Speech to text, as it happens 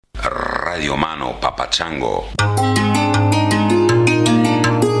Radio Mano Papachango.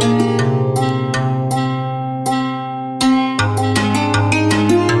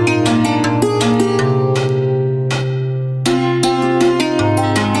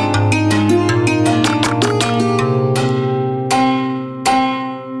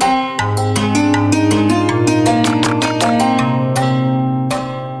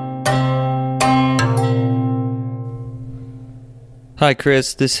 Hi,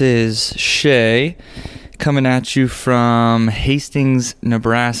 Chris. This is Shay coming at you from Hastings,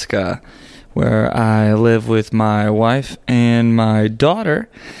 Nebraska, where I live with my wife and my daughter.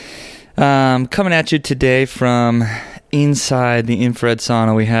 Coming at you today from inside the infrared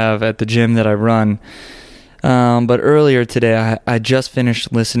sauna we have at the gym that I run. But earlier today, I just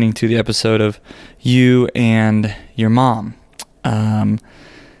finished listening to the episode of you and your mom. And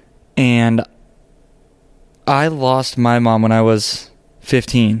I lost my mom when I was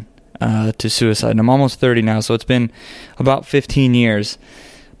 15 to suicide, and I'm almost 30 now, so it's been about 15 years.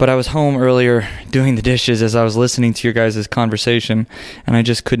 But I was home earlier doing the dishes as I was listening to your guys' conversation, and I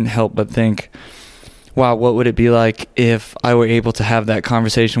just couldn't help but think, wow, what would it be like if I were able to have that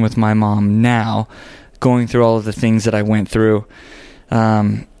conversation with my mom now, going through all of the things that I went through.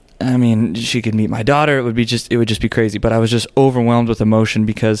 I mean, she could meet my daughter. It would just be crazy. But I was just overwhelmed with emotion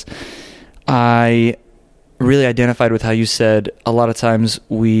because I really identified with how you said a lot of times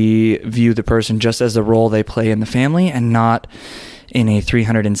we view the person just as the role they play in the family and not in a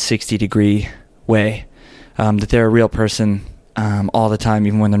 360-degree way, that they're a real person all the time,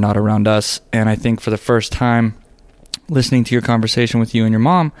 even when they're not around us. And I think for the first time, listening to your conversation with you and your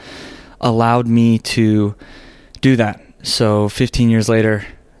mom allowed me to do that. So 15 years later,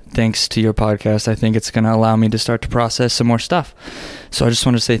 thanks to your podcast, I think it's going to allow me to start to process some more stuff. So I just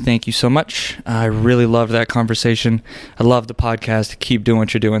want to say thank you so much. I really loved that conversation. I love the podcast. Keep doing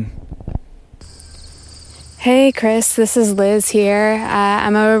what you're doing. Hey Chris, this is Liz here.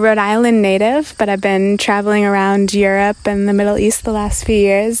 I'm a Rhode Island native, but I've been traveling around Europe and the Middle East the last few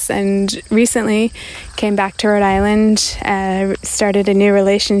years, and recently came back to Rhode Island, started a new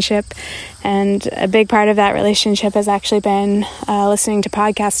relationship, and a big part of that relationship has actually been listening to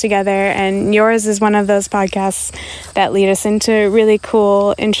podcasts together, and yours is one of those podcasts that lead us into really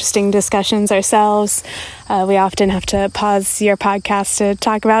cool, interesting discussions ourselves. We often have to pause your podcast to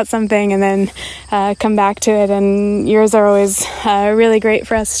talk about something and then come back to it, and yours are always really great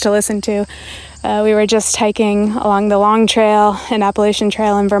for us to listen to. We were just hiking along the Long Trail and Appalachian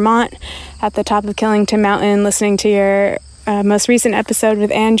Trail in Vermont at the top of Killington Mountain, listening to your most recent episode with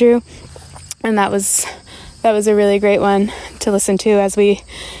Andrew, and that was a really great one to listen to as we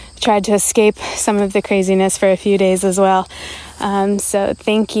tried to escape some of the craziness for a few days as well. So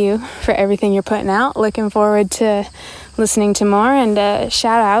thank you for everything you're putting out. Looking forward to listening to more, and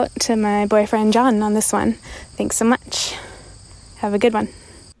shout out to my boyfriend John on this one. Thanks so much. Have a good one.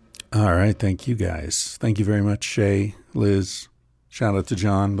 All right. Thank you guys. Thank you very much, Shay, Liz. Shout out to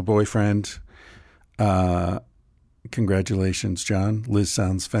John, the boyfriend. Congratulations, John. Liz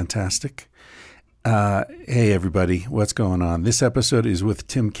sounds fantastic. Hey, everybody. What's going on? This episode is with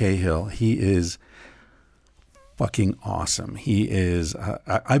Tim Cahill. He is fucking awesome. He is,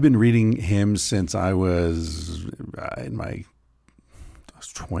 I've been reading him since I was in my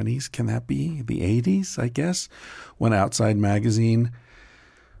 20s. Can that be? The 80s, I guess, when Outside Magazine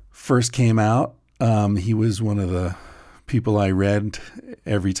first came out. He was one of the people I read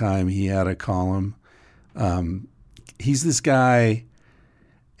every time he had a column. He's this guy,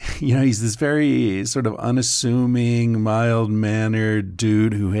 he's this very sort of unassuming, mild-mannered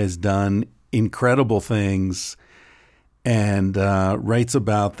dude who has done incredible things and writes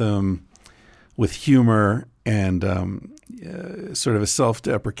about them with humor and sort of a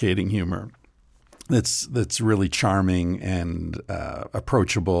self-deprecating humor that's really charming and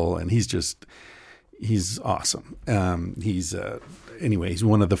approachable, and he's awesome. He's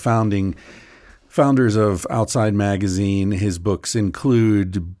one of the founders of Outside Magazine. His books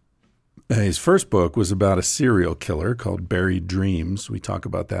include, his first book was about a serial killer called Buried Dreams. We talk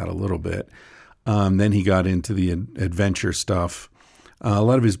about that a little bit. Then he got into the adventure stuff. A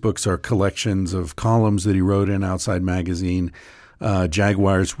lot of his books are collections of columns that he wrote in Outside Magazine.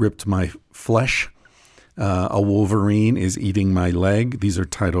 Jaguars Ripped My Flesh. A Wolverine is Eating My Leg. These are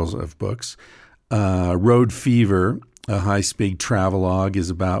titles of books. Road Fever, a high-speed travelogue, is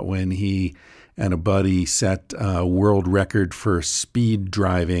about when he and a buddy set a world record for speed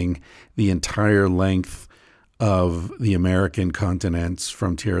driving the entire length of the American continents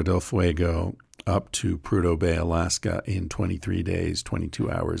from Tierra del Fuego up to Prudhoe Bay, Alaska in 23 days,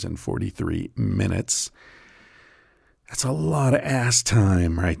 22 hours, and 43 minutes. That's a lot of ass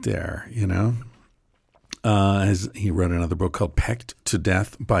time right there, you know? He wrote another book called Pecked to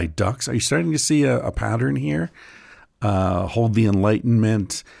Death by Ducks. Are you starting to see a pattern here? Hold the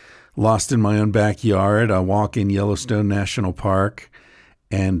Enlightenment, Lost in My Own Backyard, A Walk in Yellowstone National Park.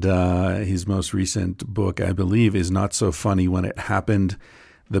 And his most recent book, I believe, is Not So Funny When It Happened,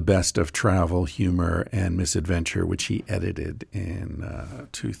 The Best of Travel, Humor, and Misadventure, which he edited in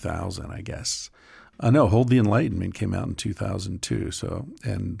 2000, I guess. No, Hold the Enlightenment came out in 2002,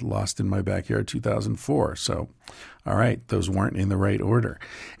 and Lost in My Backyard 2004. So, all right, those weren't in the right order.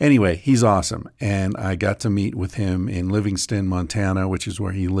 Anyway, he's awesome, and I got to meet with him in Livingston, Montana, which is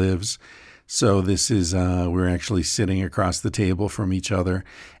where he lives. So this is we're actually sitting across the table from each other.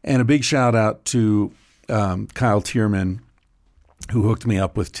 And a big shout out to Kyle Tierman, who hooked me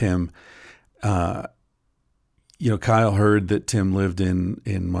up with Tim. Kyle heard that Tim lived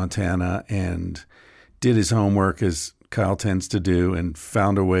in Montana and did his homework, as Kyle tends to do, and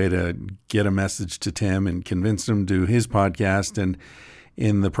found a way to get a message to Tim and convinced him to do his podcast. And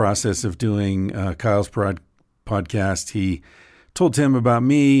in the process of doing Kyle's podcast, he told Tim about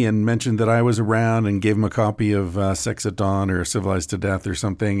me and mentioned that I was around and gave him a copy of Sex at Dawn or Civilized to Death or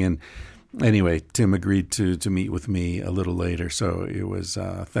something. And anyway, Tim agreed to meet with me a little later. So it was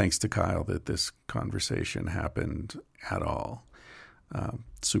thanks to Kyle that this conversation happened at all.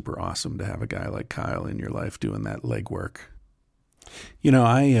 Super awesome to have a guy like Kyle in your life doing that legwork.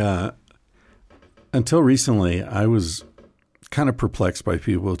 I until recently, I was kind of perplexed by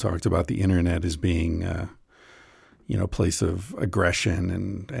people who talked about the internet as being, a place of aggression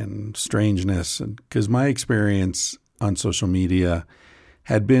and strangeness. And because my experience on social media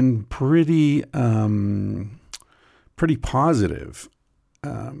had been pretty positive,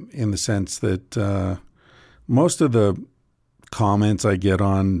 in the sense that most of the comments I get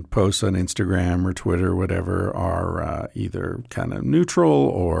on posts on Instagram or Twitter or whatever are either kind of neutral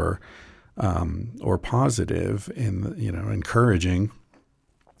or positive and, encouraging,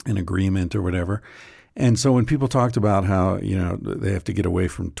 in agreement or whatever. And so when people talked about how, they have to get away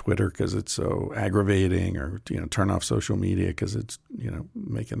from Twitter because it's so aggravating, or, turn off social media because it's,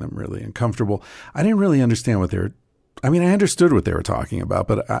 making them really uncomfortable, I didn't really understand I understood what they were talking about,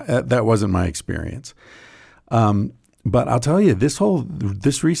 but that wasn't my experience. But I'll tell you,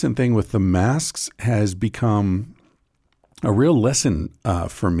 this recent thing with the masks has become a real lesson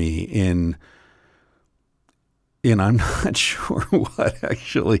for me in I'm not sure what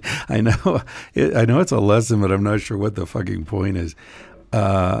actually. I know it's a lesson, but I'm not sure what the fucking point is.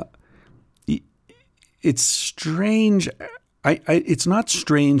 It's strange. It's not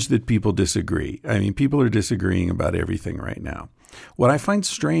strange that people disagree. I mean, people are disagreeing about everything right now. What I find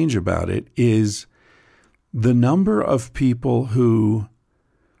strange about it is the number of people who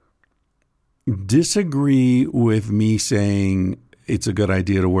disagree with me saying it's a good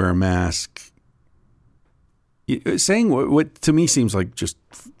idea to wear a mask, saying what to me seems like just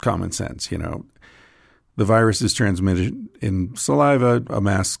common sense. The virus is transmitted in saliva. A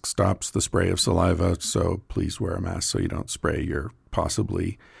mask stops the spray of saliva, so please wear a mask so you don't spray your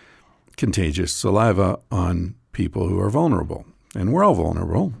possibly contagious saliva on people who are vulnerable. And we're all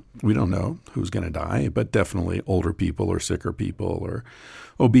vulnerable. We don't know who's going to die, but definitely older people or sicker people or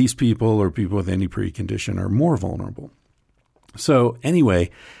obese people or people with any precondition are more vulnerable. So anyway,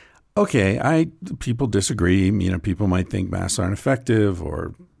 okay, people disagree. People might think masks aren't effective,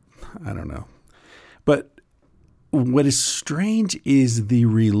 or I don't know. But what is strange is the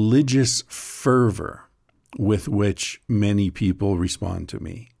religious fervor with which many people respond to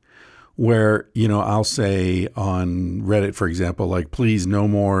me. Where, I'll say on Reddit, for example, like, please, no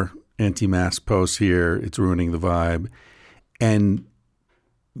more anti-mask posts here. It's ruining the vibe. And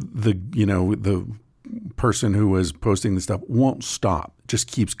the person who was posting the stuff won't stop, just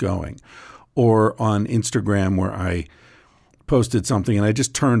keeps going. Or on Instagram, where I posted something and I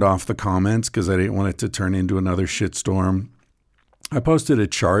just turned off the comments because I didn't want it to turn into another shitstorm. I posted a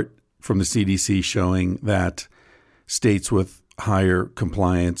chart from the CDC showing that states with higher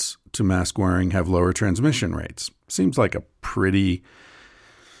compliance to mask wearing have lower transmission rates. Seems like a pretty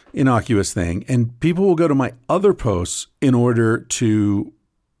innocuous thing. And people will go to my other posts in order to,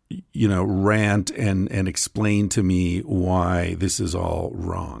 rant and explain to me why this is all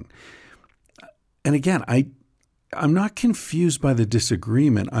wrong. And again, I'm not confused by the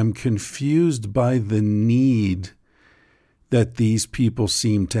disagreement. I'm confused by the need that these people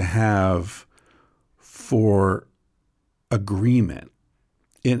seem to have for agreement.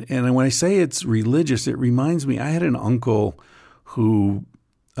 And when I say it's religious, it reminds me, I had an uncle who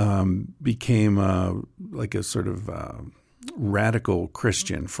became a sort of radical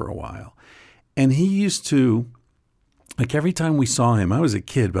Christian for a while. And he used to like every time we saw him, I was a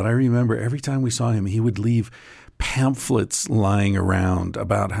kid, but I remember every time we saw him, he would leave pamphlets lying around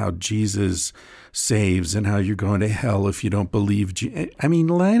about how Jesus saves and how you're going to hell if you don't believe. I mean,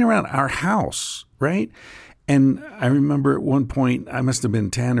 lying around our house, right? And I remember at one point, I must have been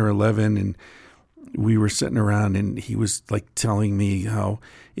 10 or 11, and we were sitting around and he was like telling me how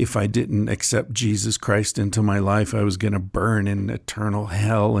if I didn't accept Jesus Christ into my life, I was going to burn in eternal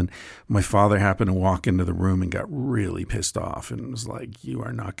hell. And my father happened to walk into the room and got really pissed off and was like, you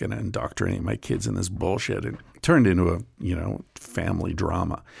are not going to indoctrinate my kids in this bullshit. And it turned into a, family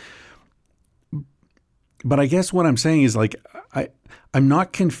drama. But I guess what I'm saying is like, I'm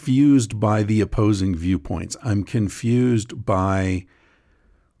not confused by the opposing viewpoints. I'm confused by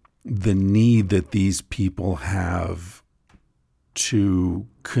the need that these people have to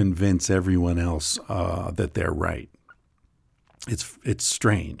convince everyone else that they're right. It's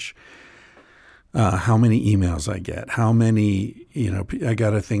strange. How many emails I get, how many, I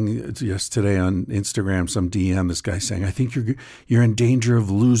got a thing just today on Instagram, some DM, this guy saying, I think you're in danger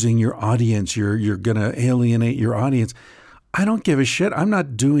of losing your audience. You're going to alienate your audience. I don't give a shit. I'm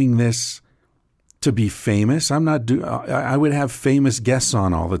not doing this to be famous. I would have famous guests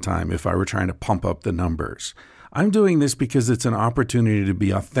on all the time if I were trying to pump up the numbers. I'm doing this because it's an opportunity to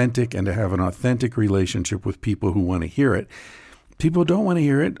be authentic and to have an authentic relationship with people who want to hear it. People don't want to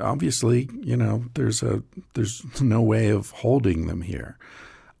hear it. Obviously, there's no way of holding them here.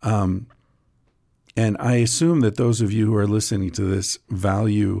 And I assume that those of you who are listening to this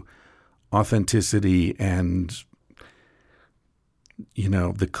value authenticity and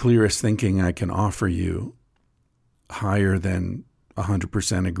the clearest thinking I can offer you higher than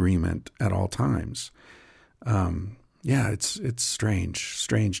 100% agreement at all times. It's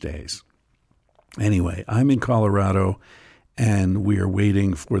strange days. Anyway, I'm in Colorado and we are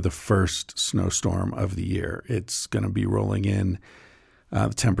waiting for the first snowstorm of the year. It's going to be rolling in. The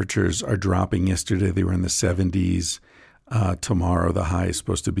temperatures are dropping. Yesterday they were in the 70s. Tomorrow the high is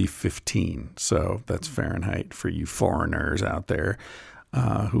supposed to be 15. So that's Fahrenheit for you foreigners out there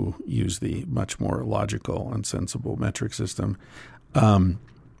who use the much more logical and sensible metric system.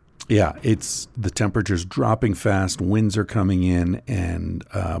 It's the temperature's dropping fast. Winds are coming in. And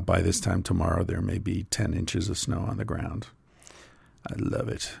by this time tomorrow, there may be 10 inches of snow on the ground. I love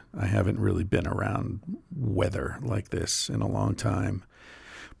it. I haven't really been around weather like this in a long time.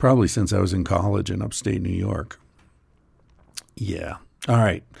 Probably since I was in college in upstate New York. Yeah. All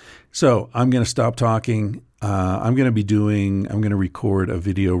right. So I'm going to stop talking. I'm going to record a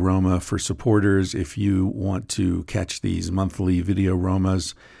video Roma for supporters. If you want to catch these monthly video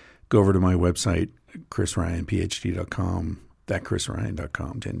Romas, go over to my website, chrisryanphd.com,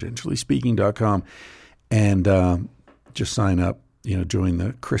 thatchrisryan.com, tangentiallyspeaking.com, and just sign up, join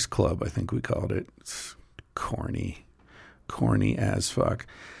the Chris Club, I think we called it. It's corny as fuck.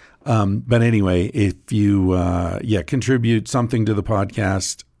 But anyway, if you, contribute something to the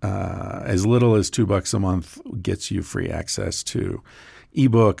podcast, as little as $2 a month gets you free access to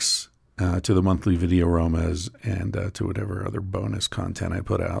ebooks, to the monthly video Romas, and to whatever other bonus content I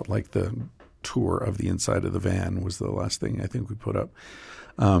put out, like the tour of the inside of the van was the last thing I think we put up.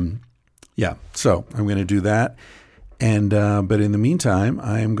 So I'm going to do that. And but in the meantime,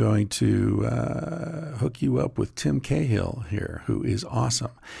 I am going to hook you up with Tim Cahill here, who is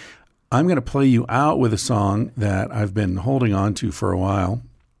awesome. I'm going to play you out with a song that I've been holding on to for a while,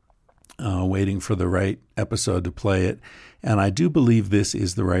 waiting for the right episode to play it. And I do believe this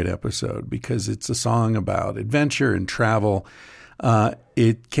is the right episode because it's a song about adventure and travel.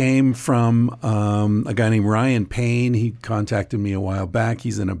 It came from a guy named Ryan Payne. He contacted me a while back.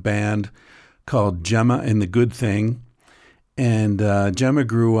 He's in a band called Gemma and the Good Thing. And Gemma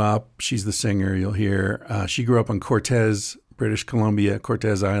grew up, she's the singer you'll hear. She grew up on Cortez, British Columbia,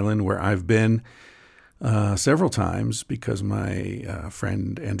 Cortez Island, where I've been several times because my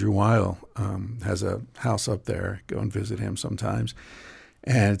friend Andrew Weil has a house up there. Go and visit him sometimes.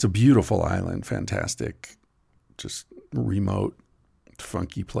 And it's a beautiful island, fantastic, just remote,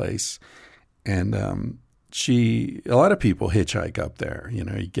 funky place. And a lot of people hitchhike up there. You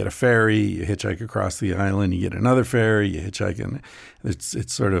get a ferry, you hitchhike across the island, you get another ferry, you hitchhike, and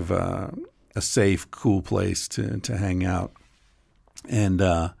it's sort of a safe, cool place to hang out. And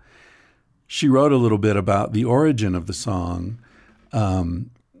she wrote a little bit about the origin of the song.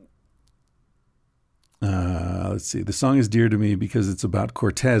 Let's see. The song is dear to me because it's about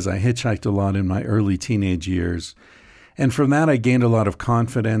Cortez. I hitchhiked a lot in my early teenage years. And from that, I gained a lot of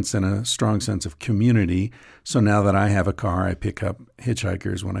confidence and a strong sense of community. So now that I have a car, I pick up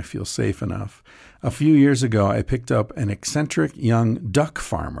hitchhikers when I feel safe enough. A few years ago, I picked up an eccentric young duck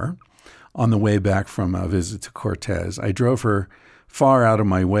farmer on the way back from a visit to Cortez. I drove her far out of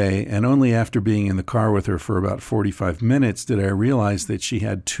my way, and only after being in the car with her for about 45 minutes did I realize that she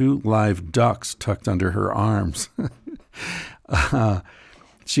had 2 live ducks tucked under her arms.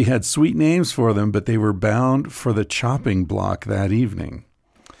 She had sweet names for them, but they were bound for the chopping block that evening.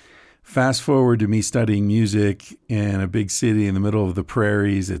 Fast forward to me studying music in a big city in the middle of the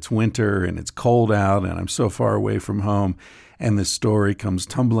prairies. It's winter and it's cold out and I'm so far away from home. And this story comes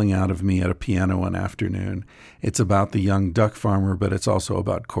tumbling out of me at a piano one afternoon. It's about the young duck farmer, but it's also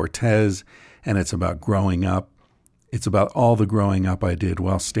about Cortez, and it's about growing up. It's about all the growing up I did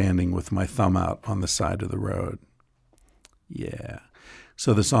while standing with my thumb out on the side of the road. Yeah.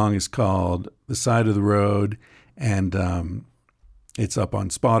 So the song is called The Side of the Road, and it's up on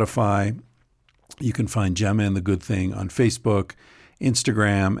Spotify. You can find Gemma and the Good Thing on Facebook,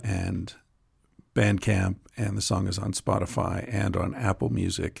 Instagram, and Bandcamp, and the song is on Spotify and on Apple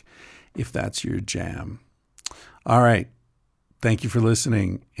Music, if that's your jam. All right. Thank you for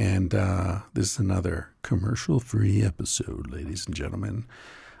listening, and this is another commercial-free episode, ladies and gentlemen.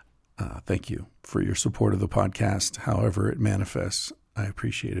 Thank you for your support of the podcast, however it manifests. I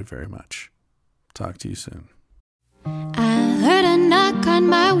appreciate it very much. Talk to you soon. I heard a knock on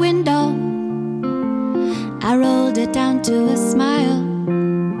my window. I rolled it down to a smile.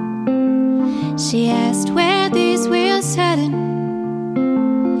 She asked where these wheels heading.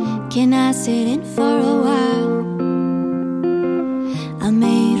 Can I sit in for a while? I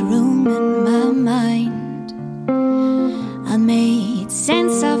made room in my mind. I made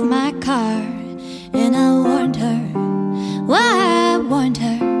sense of my car, and I warned her. Why I warned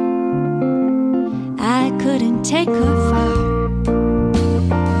her, I couldn't take her far.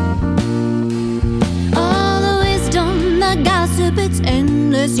 All the wisdom, the gossip, it's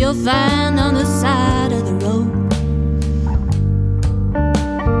endless, you'll find on the side of the road.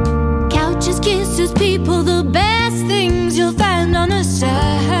 Couches, kisses, people, the best things you'll find on the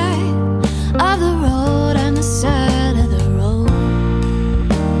side of the road, on the side of the road.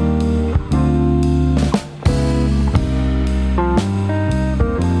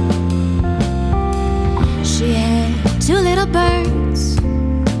 She had 2 little birds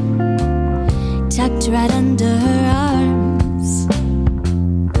tucked right under her arms.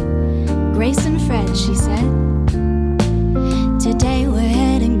 Grace and Fred, she said, today we're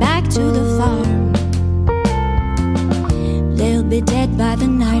heading back to the farm. They'll be dead by the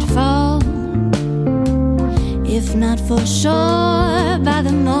nightfall, if not for sure by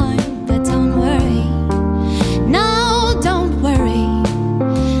the morn. But don't worry, no, don't worry,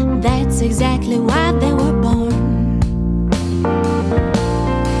 that's exactly why they were born.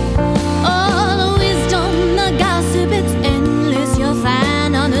 All the wisdom, the gossip, it's endless, you'll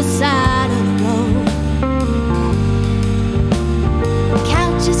find on the side of the road.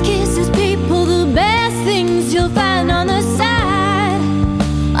 Couches, kisses, people, the best things you'll find on the side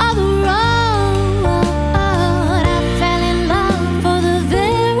of the road. I fell in love for the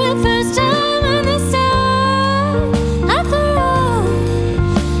very first time on the side of the road.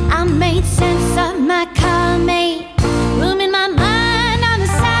 I made sense of my car, made room in my mind on the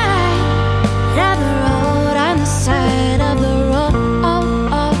side of the road, on the side of the road,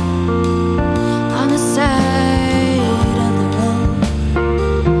 on the side of the road,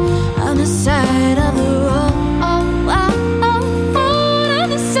 on the side of the road, on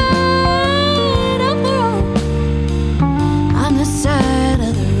the side of the road, on the side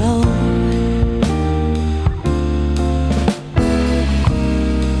of the road.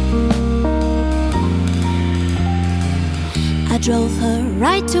 I drove her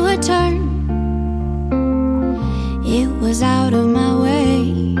right to a turn. It was out of my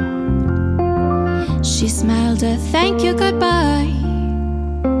way. She smiled a thank you goodbye,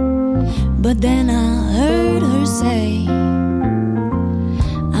 but then I heard her say,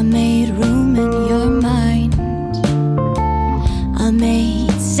 I made room in your mind. I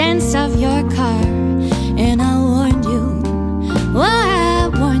made sense of your car, and I warned you. Why I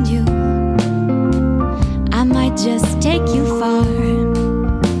warned you, I might just take you far.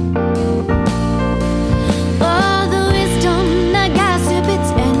 All the wisdom, the gossip,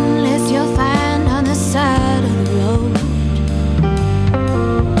 it's endless, you'll find on the side of the road.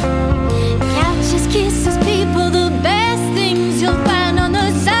 Couches, kisses, people, the best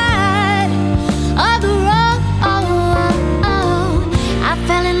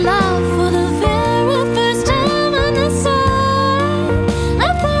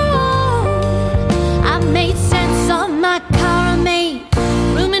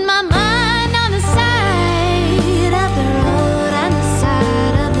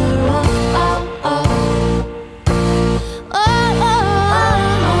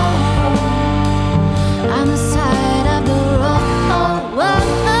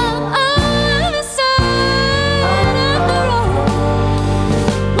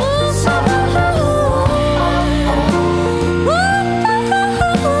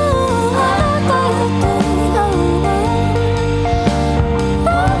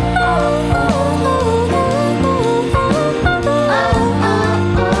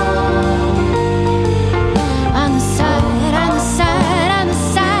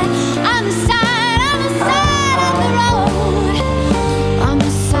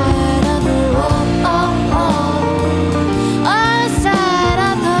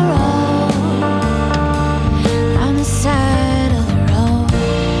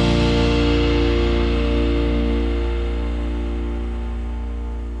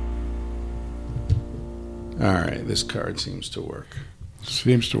All right, this card seems to work.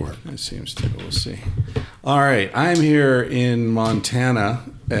 Seems to work. It seems to. We'll see. All right, I'm here in Montana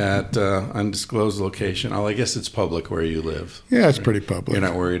at undisclosed location. Oh, I guess it's public where you live. Yeah, it's pretty public. You're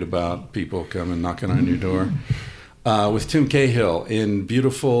not worried about people coming knocking on your door. With Tim Cahill in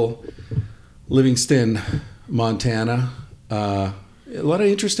beautiful Livingston, Montana. A lot of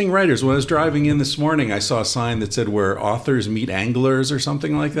interesting writers. When I was driving in this morning, I saw a sign that said where authors meet anglers or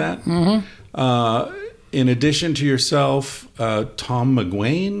something like that. Mm-hmm. In addition to yourself, Tom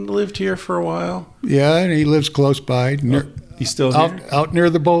McGuane lived here for a while. Yeah, and he lives close by. He's still here? Out near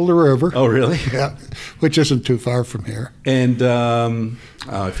the Boulder River. Oh, really? Yeah, which isn't too far from here. And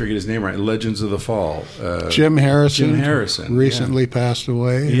I forget his name right. Legends of the Fall. Jim Harrison. Jim Harrison recently passed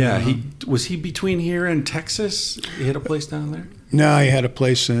away. Yeah, was he between here and Texas? He had a place down there. No, he had a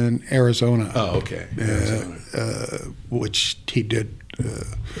place in Arizona. Oh, okay. Which he did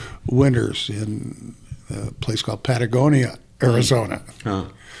winters in a place called Patagonia, Arizona. Huh.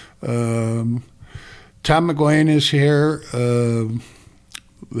 Tom McGuane is here.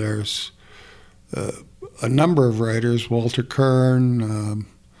 There's a number of writers, Walter Kern,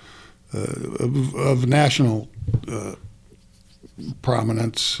 of national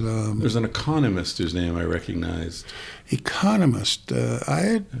prominence. There's an economist whose name I recognized. Economist.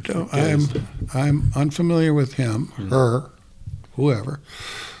 I'm unfamiliar with him, her, whoever.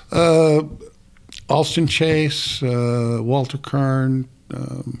 Alston Chase, Walter Kern.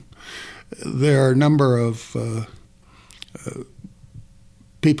 There are a number of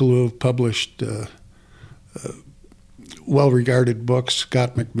people who have published well-regarded books.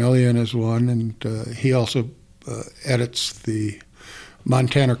 Scott McMillian is one, and he also edits the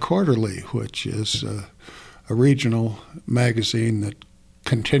Montana Quarterly, which is a regional magazine that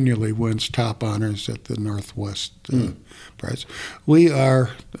continually wins top honors at the Northwest Prize. We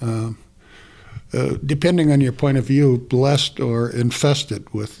are, depending on your point of view, blessed or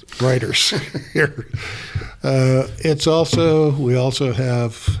infested with writers here. We also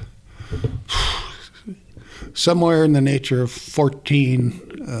have somewhere in the nature of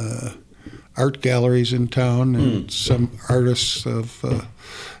 14 art galleries in town, and some artists of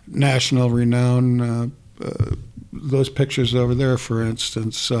national renown. Those pictures over there, for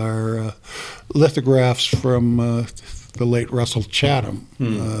instance, are lithographs from the late Russell Chatham,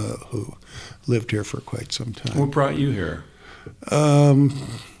 who lived here for quite some time. What brought you here?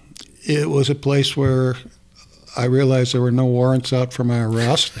 It was a place where I realized there were no warrants out for my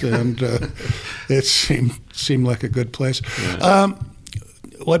arrest, and it seemed like a good place. Yeah.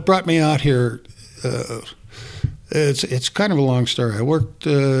 What brought me out here, it's kind of a long story. I worked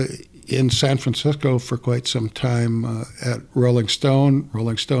in San Francisco for quite some time at Rolling Stone.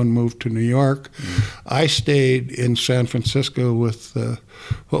 Rolling Stone moved to New York. I stayed in San Francisco with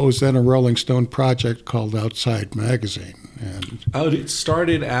what was then a Rolling Stone project called Outside Magazine. And it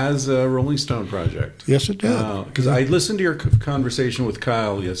started as a Rolling Stone project? Yes, it did. Because I listened to your conversation with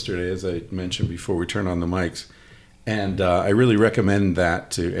Kyle yesterday, as I mentioned before we turned on the mics. And I really recommend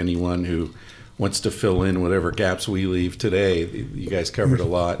that to anyone who wants to fill in whatever gaps we leave today. You guys covered a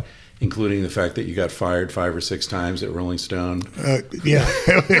lot, including the fact that you got fired 5 or 6 times at Rolling Stone. Yeah.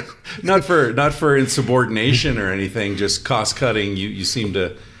 not for insubordination or anything, just cost cutting. You seem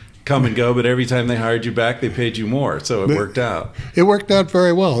to come and go, but every time they hired you back, they paid you more, so it worked out. It worked out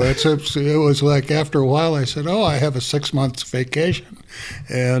very well. It was like after a while I said, I have a 6-month vacation,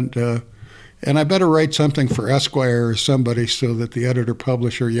 and I better write something for Esquire or somebody so that the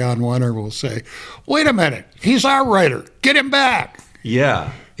editor-publisher, Jan Wenner, will say, wait a minute, he's our writer. Get him back.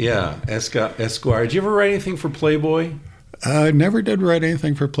 Yeah. Esquire. Did you ever write anything for Playboy? I never did write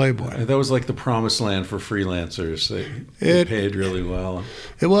anything for Playboy. That was like the promised land for freelancers. They paid really well.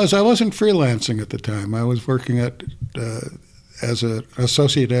 It was. I wasn't freelancing at the time. I was working as an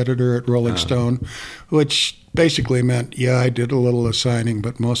associate editor at Rolling Stone, which basically meant, I did a little assigning,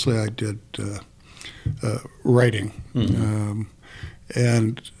 but mostly I did writing. Mm-hmm.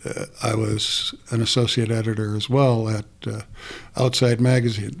 And I was an associate editor as well at Outside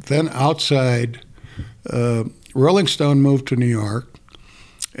Magazine. Then Outside, Rolling Stone moved to New York,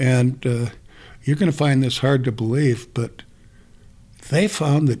 and you're going to find this hard to believe, but they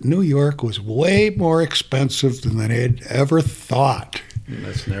found that New York was way more expensive than they had ever thought.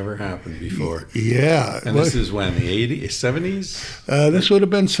 That's never happened before. Yeah. And this is when, the 80s, 70s? This would have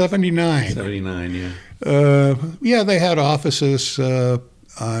been 79. 79, yeah. They had offices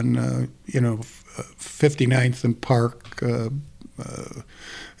on, 59th and Park, a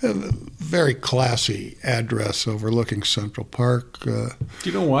very classy address overlooking Central Park. Do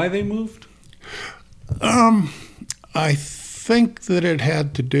you know why they moved? I think that it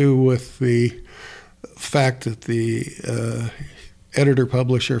had to do with the fact that the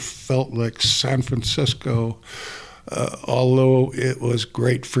editor-publisher felt like San Francisco, although it was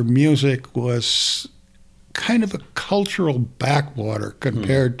great for music, was kind of a cultural backwater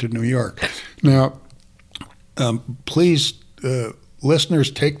compared to New York. Now, please,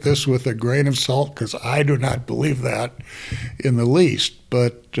 listeners, take this with a grain of salt, because I do not believe that in the least.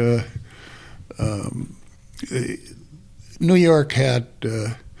 But New York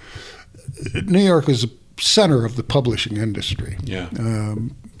was the center of the publishing industry. Yeah.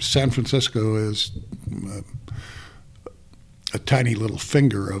 San Francisco is a tiny little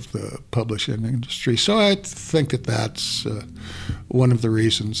finger of the publishing industry. So I think that that's one of the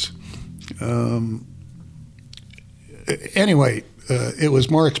reasons. Anyway, it was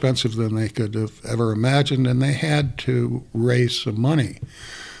more expensive than they could have ever imagined, and they had to raise some money.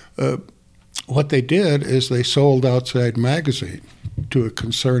 What they did is they sold Outside Magazine to a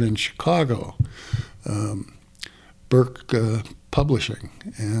concern in Chicago, Burke Publishing,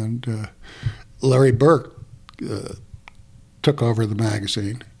 and Larry Burke took over the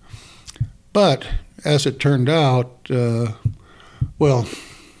magazine. But as it turned out,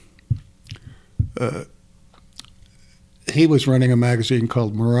 he was running a magazine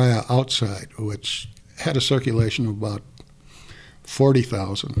called Mariah Outside, which had a circulation of about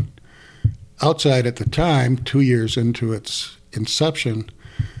 40,000. Outside at the time, 2 years into its inception,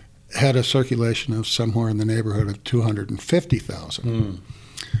 had a circulation of somewhere in the neighborhood of 250,000.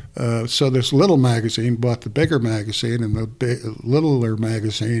 So this little magazine bought the bigger magazine, and the littler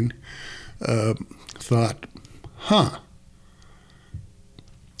magazine thought,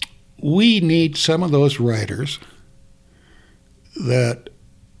 we need some of those writers that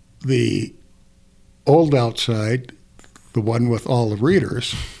the old Outside, the one with all the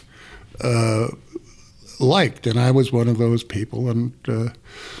readers, liked, and I was one of those people, and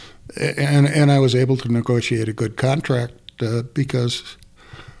I was able to negotiate a good contract because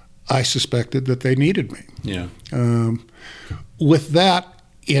I suspected that they needed me. Yeah. With that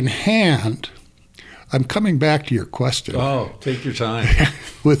in hand, I'm coming back to your question. Oh, take your time.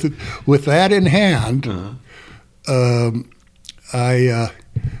 With that in hand,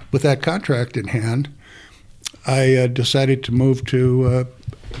 with that contract in hand, I decided to move to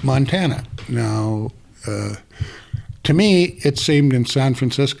Montana. Now, to me, it seemed in San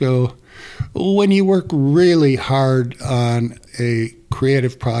Francisco, when you work really hard on a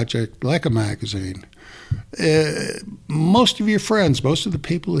creative project like a magazine, most of your friends, most of the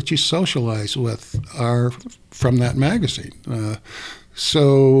people that you socialize with are from that magazine.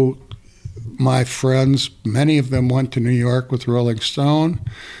 So my friends, many of them went to New York with Rolling Stone.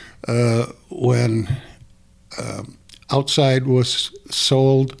 When Outside was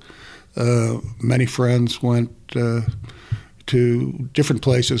sold, many friends went to different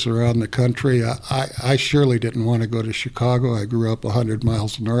places around the country. I surely didn't want to go to Chicago. I grew up 100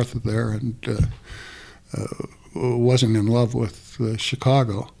 miles north of there and wasn't in love with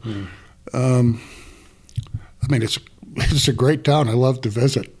Chicago. I mean, it's a great town. I love to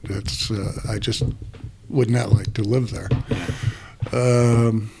visit. I just would not like to live there.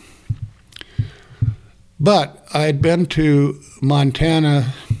 But I had been to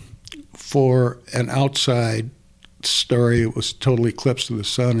Montana for an Outside story. It was Total Eclipse of the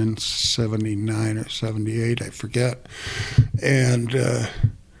Sun in 79 or 78, I forget. And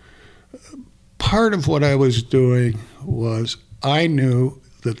part of what I was doing was I knew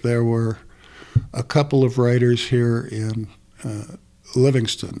that there were a couple of writers here in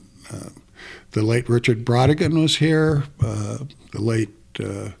Livingston. The late Richard Brodigan was here. The late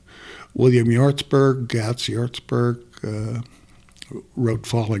William Yortzberg, Gats Yortzberg, wrote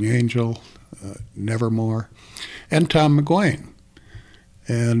Falling Angel, Nevermore, and Tom McGuane.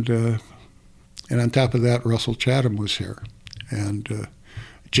 And on top of that, Russell Chatham was here. And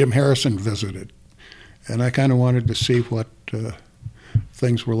Jim Harrison visited. And I kind of wanted to see what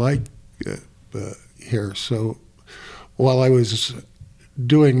things were like here. So while I was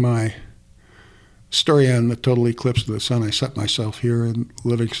doing my story on the Total Eclipse of the Sun, I set myself here in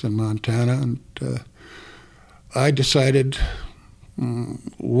Livingston, Montana, and I decided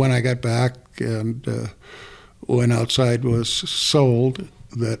when I got back and when Outside was sold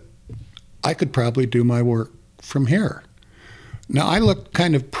that I could probably do my work from here. Now, I looked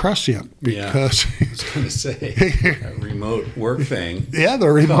kind of prescient because... Yeah, I was going to say, that remote work thing. Yeah, the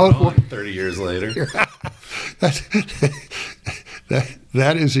remote work. 30 years later. That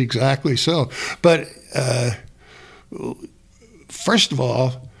is exactly so. But first of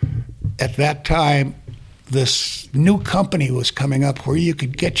all, at that time, this new company was coming up where you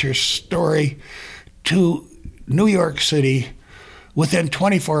could get your story to New York City within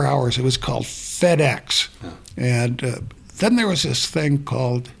 24 hours, it was called FedEx. And then there was this thing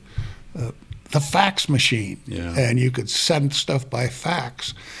called the fax machine. Yeah. And you could send stuff by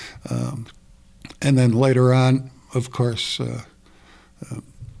fax. And then later on, of course,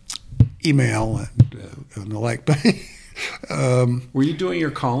 email and the like. But were you doing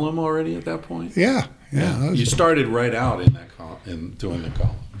your column already at that point? yeah. You started right out in that in doing the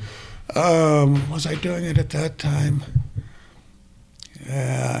column. Was I doing it at that time?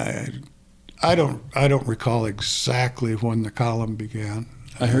 I don't recall exactly when the column began.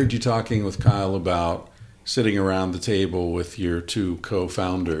 I heard you talking with Kyle about sitting around the table with your two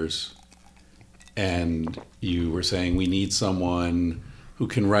co-founders, and you were saying we need someone who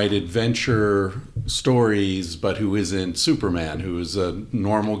can write adventure stories, but who isn't Superman, who is a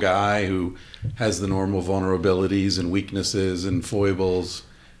normal guy who has the normal vulnerabilities and weaknesses and foibles.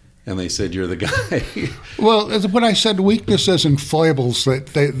 And they said, you're the guy. Well, when I said weaknesses and foibles,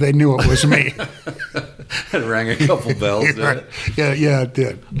 they knew it was me. It rang a couple bells, didn't it? Yeah, it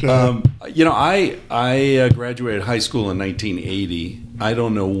did. I graduated high school in 1980. I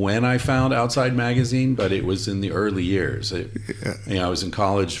don't know when I found Outside Magazine, but it was in the early years. I was in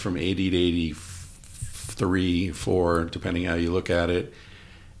college from 80 to 83, 4, depending how you look at it.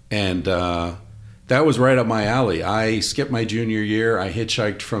 And that was right up my alley. I skipped my junior year. I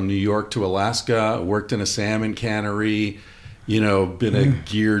hitchhiked from New York to Alaska, worked in a salmon cannery, been a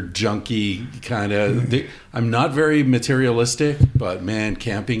gear junkie kind of. I'm not very materialistic, but man,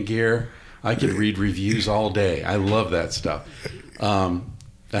 camping gear, I could read reviews all day. I love that stuff. And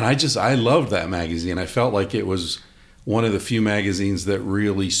I loved that magazine. I felt like it was one of the few magazines that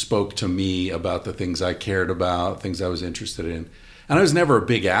really spoke to me about the things I cared about, things I was interested in. And I was never a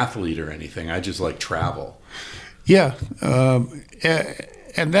big athlete or anything. I just like travel. Yeah.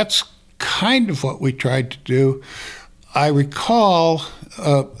 And that's kind of what we tried to do. I recall,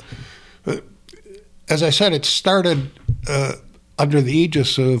 as I said, it started under the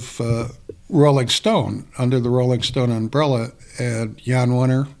aegis of Rolling Stone, under the Rolling Stone umbrella. And Jan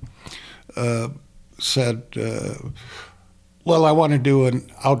Wenner said, well, I want to do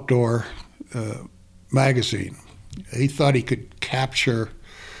an outdoor magazine. He thought he could capture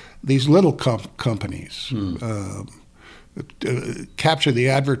these little companies, capture the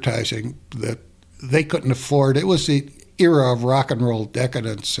advertising that they couldn't afford. It was the era of rock and roll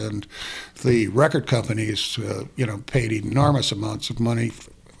decadence, and the record companies, paid enormous amounts of money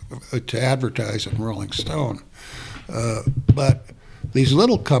to advertise in Rolling Stone. But these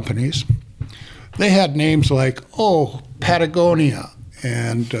little companies, they had names like, Patagonia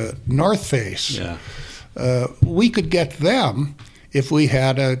and North Face. Yeah. We could get them if we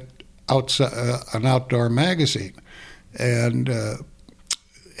had an outdoor magazine. And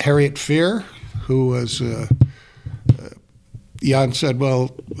Harriet Fear, who was, Jan said,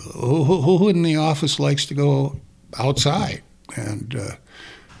 well, who in the office likes to go outside? And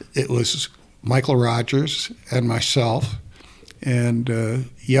it was Michael Rogers and myself. And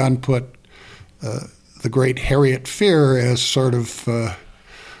Jan put the great Harriet Fear as sort of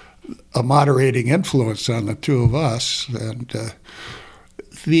a moderating influence on the two of us. And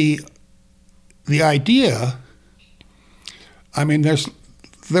the idea, I mean,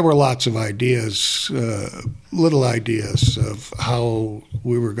 there were lots of ideas, little ideas of how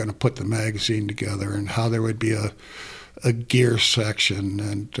we were going to put the magazine together and how there would be a gear section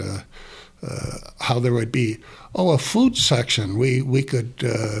and how there would be, a food section. We could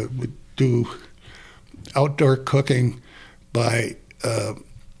do outdoor cooking by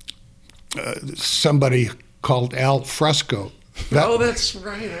somebody called Al Fresco. That's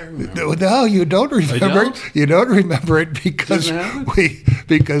right. I remember. No, you don't remember. I don't? You don't remember it because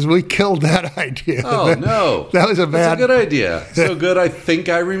we killed that idea. Oh no, that was a bad. That's a good idea. So good, I think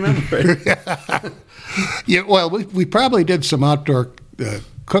I remember it. Yeah. Well, we probably did some outdoor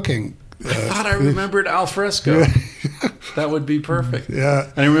cooking. I thought I remembered al fresco. That would be perfect. Yeah.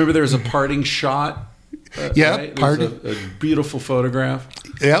 And I remember there was a parting shot. Right? A beautiful photograph.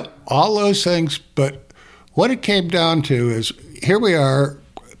 Yep, all those things. But what it came down to is, here we are,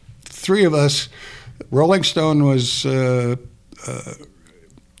 three of us. Rolling Stone was in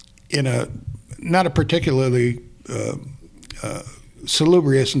not a particularly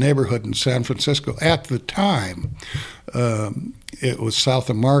salubrious neighborhood in San Francisco at the time. It was south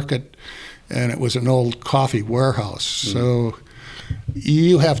of Market, and it was an old coffee warehouse. So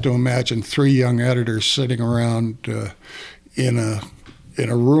you have to imagine three young editors sitting around in a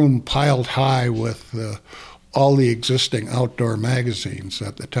room piled high with all the existing outdoor magazines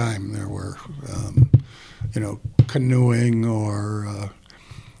at the time. There were, Canoeing or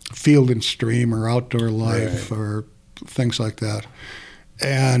Field and Stream or Outdoor Life or things like that.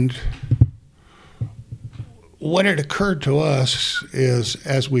 And what had occurred to us is,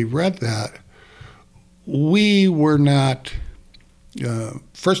 as we read that, we were not,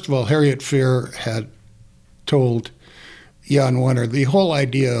 first of all, Harriet Fear had told Jan Wenner the whole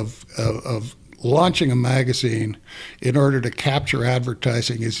idea of launching a magazine in order to capture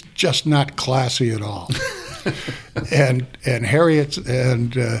advertising is just not classy at all. and Harriet,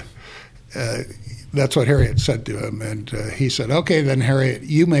 and that's what Harriet said to him. And he said, okay, then Harriet,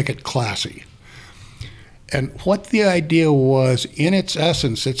 you make it classy. And what the idea was, in its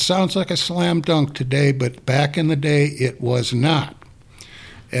essence, it sounds like a slam dunk today, but back in the day, it was not.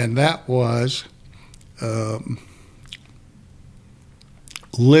 And that was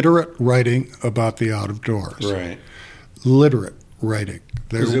literate writing about the out of doors. Right. Literate writing.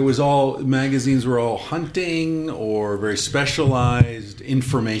 Because it was all, magazines were all hunting or very specialized,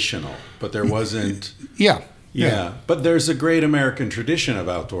 informational, but there wasn't... Yeah. But there's a great American tradition of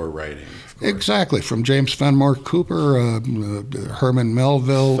outdoor writing. Of Exactly. From James Fenimore Cooper, Herman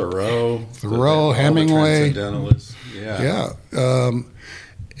Melville, Thoreau, Hemingway. Transcendentalists.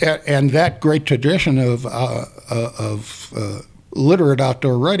 And that great tradition of literate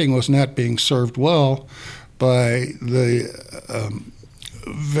outdoor writing was not being served well by the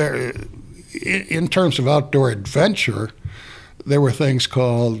in terms of outdoor adventure. There were things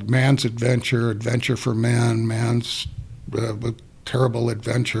called Man's Adventure, Adventure for Man, Man's Terrible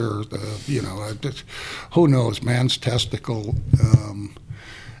Adventure, who knows, Man's Testicle.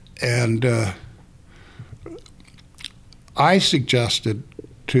 And I suggested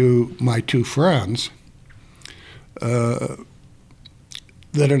to my two friends that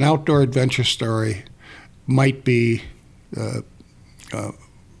an outdoor adventure story might be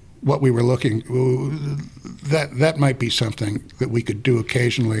what we were looking, that might be something that we could do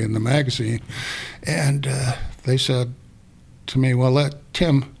occasionally in the magazine. And they said to me, well,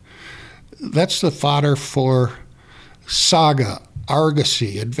 Tim, that's the fodder for saga,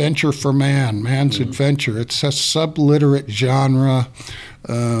 argosy, adventure for man, man's adventure. It's a subliterate genre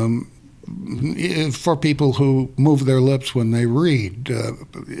for people who move their lips when they read,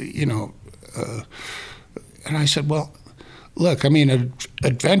 and I said, well, look, I mean,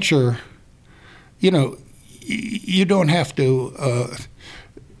 adventure, you don't have to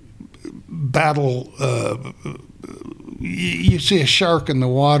battle. You see a shark in the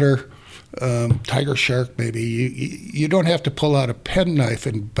water, tiger shark maybe. You don't have to pull out a penknife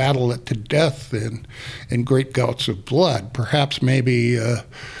and battle it to death in great gouts of blood. Perhaps maybe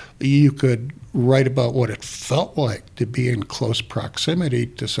you could write about what it felt like to be in close proximity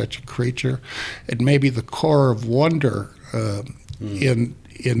to such a creature, and maybe the core of wonder in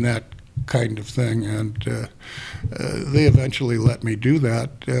that kind of thing. And they eventually let me do that,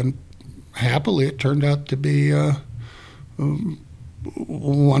 and happily it turned out to be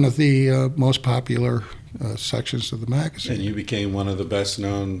one of the most popular sections of the magazine. And you became one of the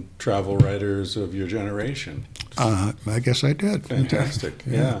best-known travel writers of your generation. I guess I did. Fantastic,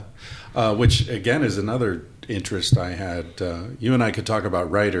 yeah. Which, again, is another interest I had. You and I could talk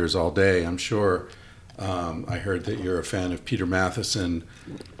about writers all day, I'm sure. I heard that you're a fan of Peter Matheson.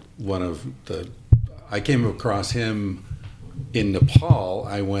 I came across him in Nepal.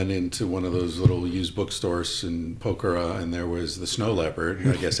 I went into one of those little used bookstores in Pokhara, and there was The Snow Leopard.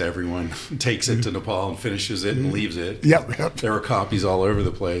 I guess everyone takes it to Nepal and finishes it and leaves it. Yep. There were copies all over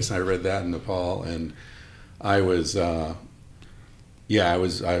the place. I read that in Nepal, and I was a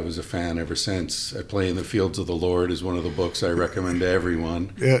fan ever since. I Play in the Fields of the Lord is one of the books I recommend to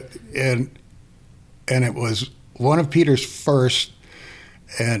everyone. And it was one of Peter's first,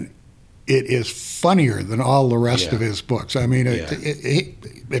 and it is funnier than all the rest of his books. I mean,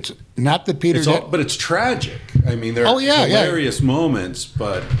 it's not that Peter but it's tragic. I mean, there are hilarious moments,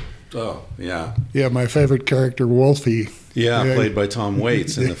 but Yeah, my favorite character, Wolfie. Played by Tom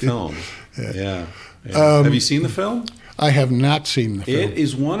Waits in the film. Have you seen the film? I have not seen the film. It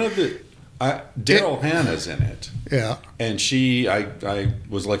is one of the... Daryl Hannah's in it. Yeah. And I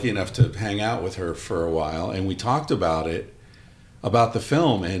was lucky enough to hang out with her for a while, and we talked about the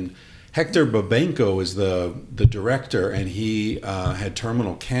film. And Hector Babenco is the director, and he had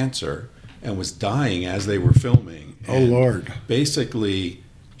terminal cancer and was dying as they were filming. And Lord. Basically,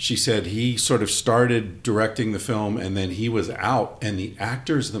 she said he sort of started directing the film, and then he was out, and the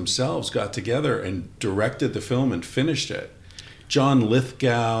actors themselves got together and directed the film and finished it. John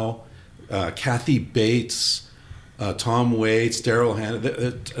Lithgow, Kathy Bates, Tom Waits, Daryl Hannah,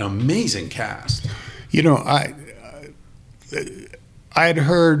 an amazing cast. I had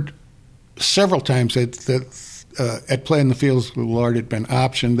heard several times that at Play in the Fields with the Lord had been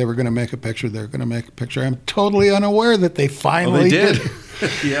optioned. They were going to make a picture. They were going to make a picture. I'm totally unaware that they finally did.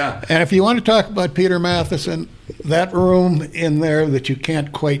 Yeah. And if you want to talk about Peter Matheson, that room in there that you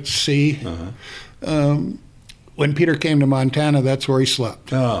can't quite see, when Peter came to Montana, that's where he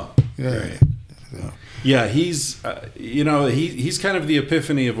slept. Oh, Yeah. great. Yeah, he's he's kind of the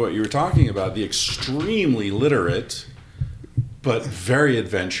epiphany of what you were talking about, the extremely literate, but very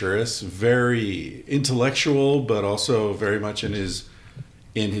adventurous, very intellectual, but also very much in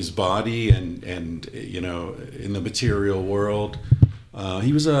his body and in the material world.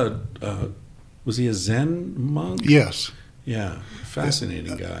 He was he a Zen monk? Yes. Yeah,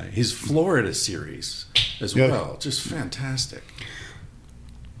 fascinating guy. His Florida series as well, just fantastic.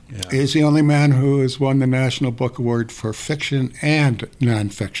 Yeah. He's the only man who has won the National Book Award for fiction and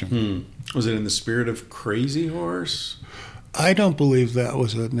nonfiction. Was it in the spirit of Crazy Horse? I don't believe that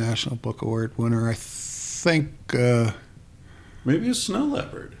was a National Book Award winner. I think Maybe a Snow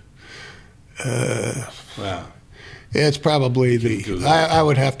Leopard. Wow. it's probably Google the. it. I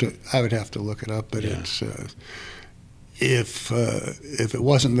would have to look it up, but it's. If it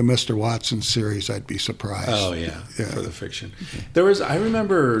wasn't the Mr. Watson series, I'd be surprised. Oh yeah, for the fiction. I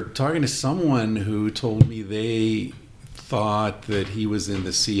remember talking to someone who told me they thought that he was in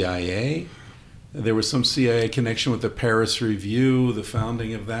the CIA. There was some CIA connection with the Paris Review, the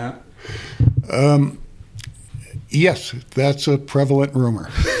founding of that. Yes, that's a prevalent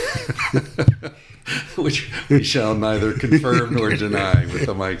rumor. Which we shall neither confirm nor deny with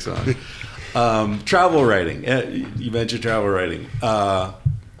the mics on. Travel writing. You mentioned travel writing.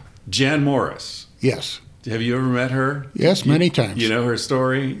 Jan Morris. Yes. Have you ever met her? Yes, many times. You know her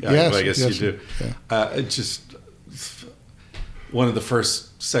story? Yes. I guess yes, you do. Yeah. Just one of the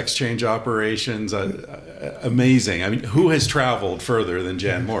first sex change operations. Amazing. I mean, who has traveled further than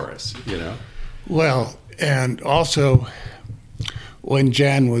Jan Morris, you know? Well, and also when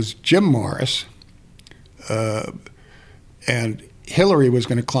Jan was Jim Morris, and Hillary was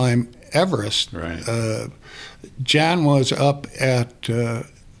going to climb Everest, Right. Jan was up at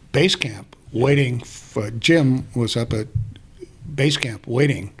base camp waiting for Jim was up at base camp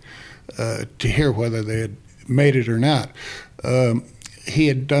waiting to hear whether they had made it or not. He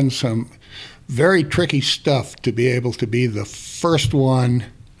had done some very tricky stuff to be able to be the first one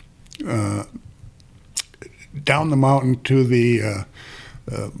down the mountain to the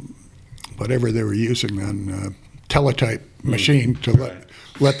whatever they were using then, teletype machine to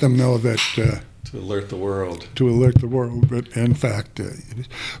let them know that To alert the world. But in fact,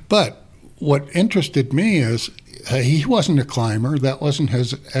 but what interested me is he wasn't a climber. That wasn't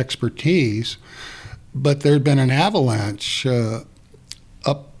his expertise. But there had been an avalanche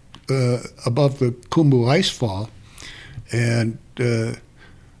up above the Khumbu Icefall, and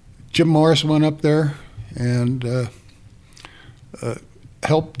Jim Morris went up there and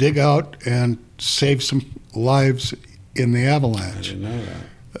helped dig out and save some lives in the I avalanche. didn't know that.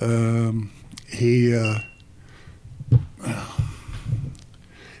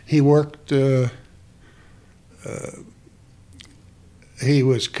 He worked. He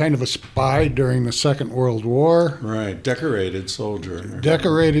was kind of a spy during the Second World War. Right. Decorated soldier.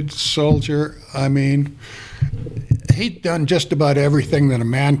 Decorated soldier. I mean, he'd done just about everything that a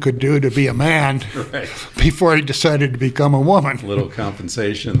man could do to be a man Right. before he decided to become a woman. Little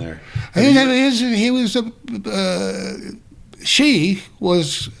compensation there. She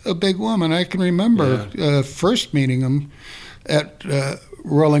was a big woman. I can remember first meeting him at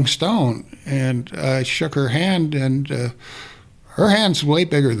Rolling Stone, and I shook her hand, and her hand's way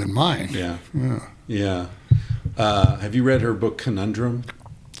bigger than mine. Yeah. Have you read her book Conundrum?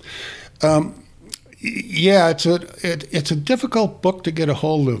 Yeah, it's a difficult book to get a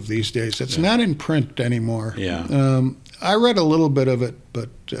hold of these days. It's not in print anymore. Yeah. I read a little bit of it, but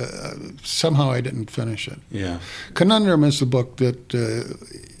somehow I didn't finish it. Yeah. Conundrum is the book that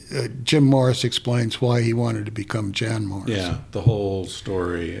Jim Morris explains why he wanted to become Jan Morris. Yeah, the whole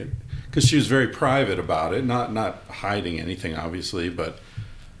story. Because she was very private about it, not hiding anything, obviously, but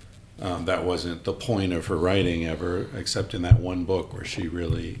that wasn't the point of her writing ever, except in that one book where she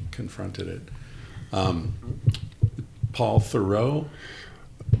really confronted it. Paul Theroux?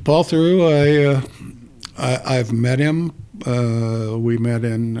 Paul Theroux, I've met him. We met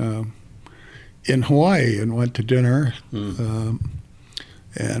in Hawaii and went to dinner.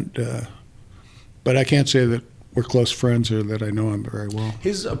 But I can't say that we're close friends or that I know him very well.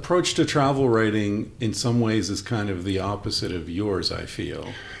 His approach to travel writing in some ways is kind of the opposite of yours, I feel.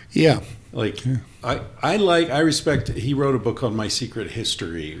 Yeah. I respect, he wrote a book called My Secret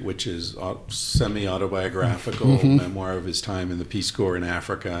History, which is semi-autobiographical memoir of his time in the Peace Corps in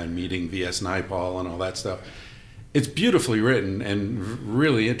Africa and meeting V.S. Naipaul and all that stuff. it's beautifully written and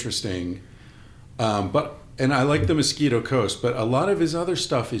really interesting. And I like The Mosquito Coast, but a lot of his other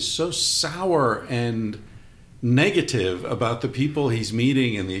stuff is so sour and negative about the people he's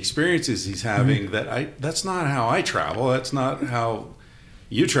meeting and the experiences he's having that's not how I travel. That's not how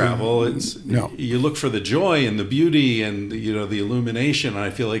you travel. It's you look for the joy and the beauty and the illumination. And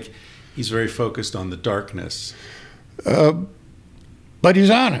I feel like he's very focused on the darkness. But he's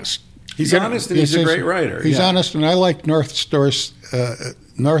honest. He's honest, and he's a great writer. He's honest, and I like North Star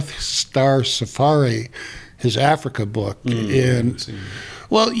Safari, his Africa book.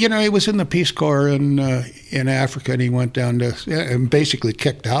 Well, he was in the Peace Corps in Africa, and he went down to and basically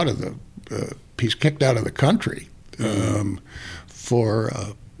kicked out of the country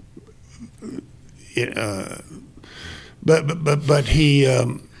but he.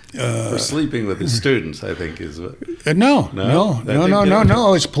 For sleeping with his students, I think is what. No. It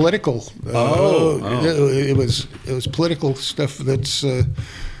was political. It was political stuff that's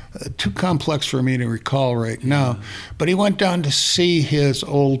too complex for me to recall right now. But he went down to see his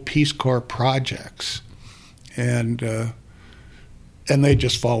old Peace Corps projects, and they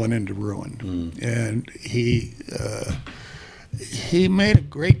just fallen into ruin. And he made a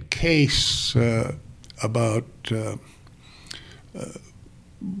great case about.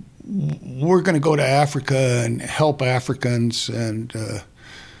 We're going to go to Africa and help Africans, and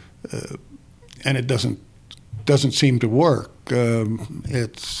it doesn't seem to work.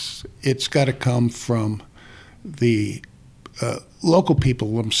 It's got to come from the local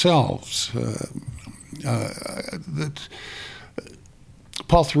people themselves.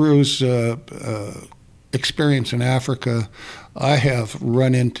 Paul Theroux's experience in Africa, I have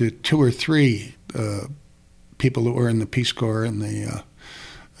run into 2 or 3 people that were in the Peace Corps in the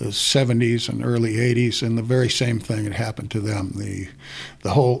 70s and early 80s, and the very same thing had happened to them. The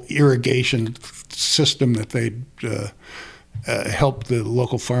whole irrigation system that they'd helped the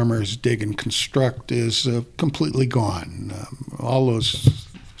local farmers dig and construct is completely gone. All those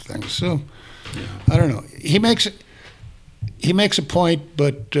things. So I don't know. He makes a point,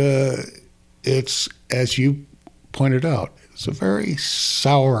 but it's, as you pointed out, it's a very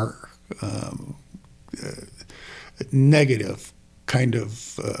sour, negative kind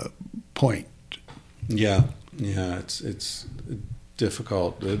of point. Yeah, it's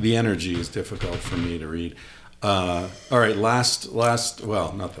difficult. The energy is difficult for me to read. All right, last.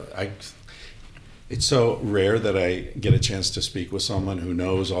 Well, not that it's so rare that I get a chance to speak with someone who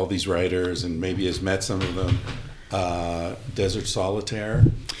knows all these writers and maybe has met some of them. Desert Solitaire.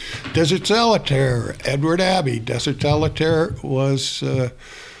 Desert Solitaire, Edward Abbey. Desert Solitaire was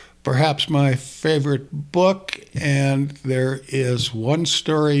perhaps my favorite book, and there is one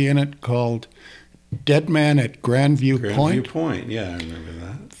story in it called Dead Man at Grandview Point. Grandview Point, yeah, I remember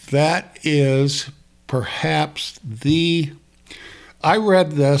that. That is perhaps I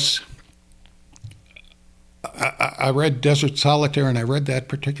read this. I read Desert Solitaire, and I read that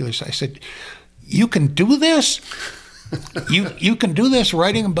particular. I said, "You can do this? You can do this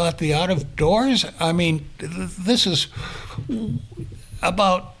writing about the out of doors? I mean, this is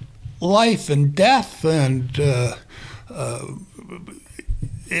about life and death, and the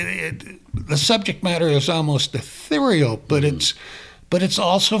subject matter is almost ethereal, but it's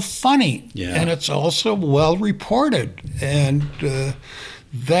also funny, and it's also well reported, and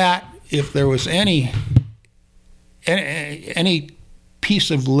that if there was any piece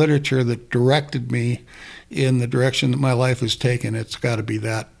of literature that directed me in the direction that my life has taken, it's got to be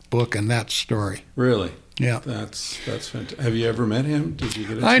that book and that story. Really? Yeah. That's fantastic. Have you ever met him? Did you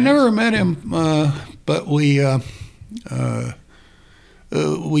get a chance? I never met him, but we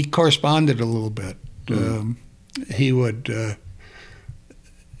corresponded a little bit. He would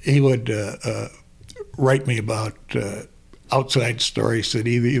write me about outside stories that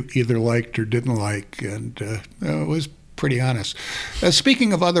he either liked or didn't like, and it was pretty honest.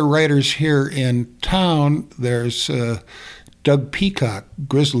 Speaking of other writers here in town, there's Doug Peacock,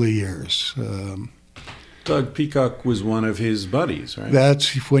 Grizzly Years. Doug Peacock was one of his buddies, right?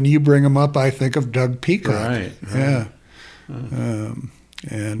 That's when you bring him up, I think of Doug Peacock. Right. Yeah.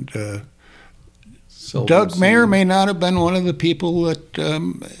 Doug may or may not have been one of the people that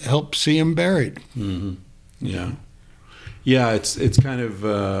helped see him buried. Mm-hmm. Yeah. Yeah, it's kind of.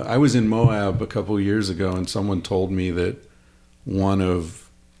 I was in Moab a couple of years ago, and someone told me that one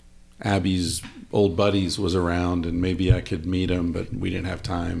of Abby's old buddies was around, and maybe I could meet him, but we didn't have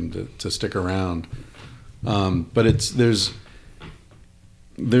time to stick around. But there's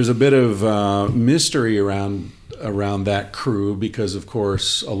a bit of mystery around that crew because, of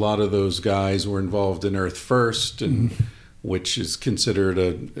course, a lot of those guys were involved in Earth First, and which is considered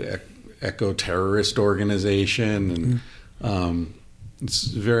Echo terrorist organization, and it's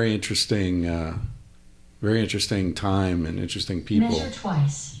very interesting time and interesting people. Measure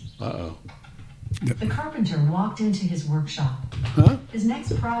twice. Uh-oh. The carpenter walked into his workshop. Huh? His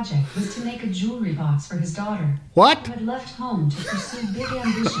next project was to make a jewelry box for his daughter, What? who had left home to pursue big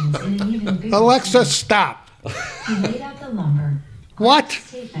ambitions in an even bigger Alexa, city. stop. He laid out the lumber, What? grabbed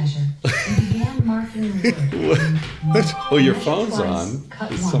his tape measure, and began marking the wood. Oh, your Measure phone's twice, on.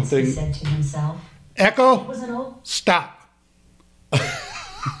 cut Is once, something? he said to himself. It Echo, was an old stop.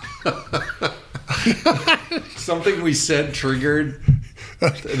 Something we said triggered.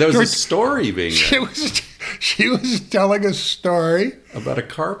 There was a story being read She was telling a story. about a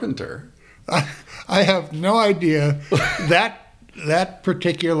carpenter. I have no idea. That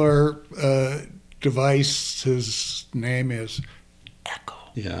particular device, his name is Echo.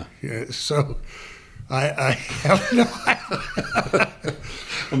 Yeah. Yeah, so I have no idea.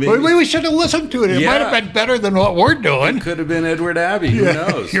 I mean, We should have listened to it. It Yeah. might have been better than what we're doing. it could have been Edward Abbey. Who Yeah,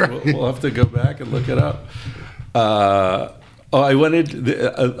 knows? you're We'll have to go back and look it up. I wanted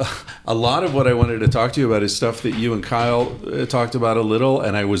a lot of what I wanted to talk to you about is stuff that you and Kyle talked about a little,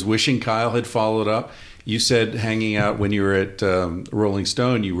 and I was wishing Kyle had followed up. You said hanging out when you were at Rolling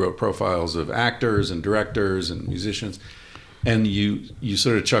Stone, you wrote profiles of actors and directors and musicians, and you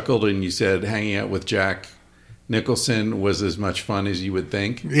sort of chuckled and you said hanging out with Jack Nicholson was as much fun as you would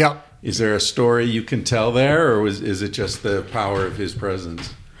think. Yep. Is there a story you can tell there, or is it just the power of his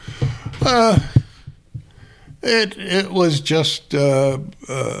presence? It was just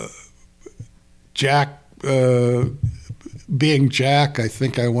Jack being Jack. I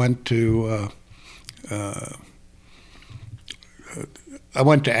think I went to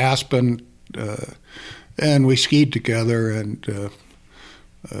Aspen and we skied together. And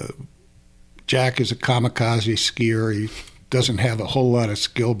Jack is a kamikaze skier. He doesn't have a whole lot of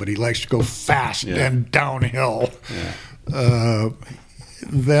skill, but he likes to go fast and downhill. Yeah.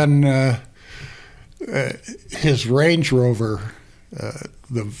 Then his Range Rover,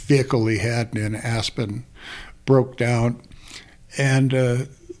 the vehicle he had in Aspen, broke down, and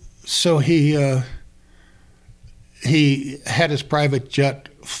so he had his private jet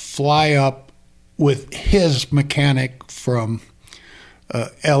fly up with his mechanic from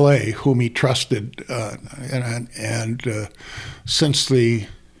L.A., whom he trusted, and since the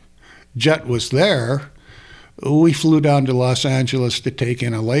jet was there, we flew down to Los Angeles to take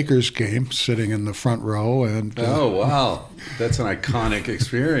in a Lakers game, sitting in the front row. And Oh, wow. That's an iconic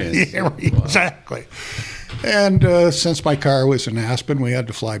experience. yeah, Wow. exactly. And since my car was in Aspen, we had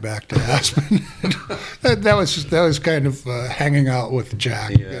to fly back to Aspen. that was kind of hanging out with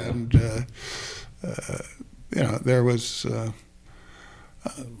Jack. Yeah. And there was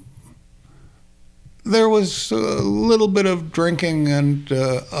a little bit of drinking and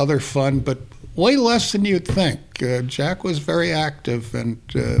other fun, but way less than you'd think. Jack was very active and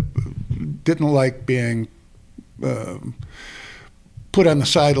didn't like being put on the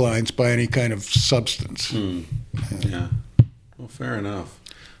sidelines by any kind of substance. Yeah. Well, fair enough.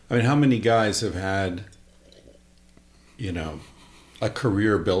 I mean, how many guys have had, a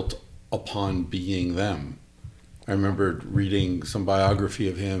career built upon being them? I remember reading some biography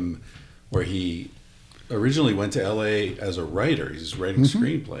of him where he originally went to L.A. as a writer. He's writing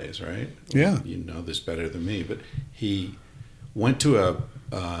screenplays, right? Yeah. You know this better than me, but he went to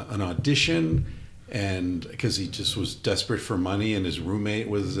an audition, and because he just was desperate for money, and his roommate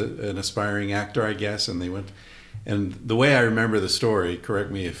was an aspiring actor, I guess, and they went. And the way I remember the story, correct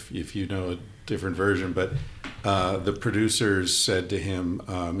me if you know a different version, but the producers said to him,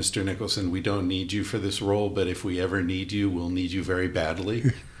 Mr. Nicholson, we don't need you for this role, but if we ever need you, we'll need you very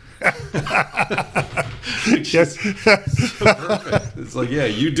badly. Yes. So perfect. It's like, yeah,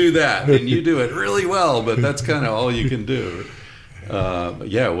 you do that, and you do it really well, but that's kind of all you can do. But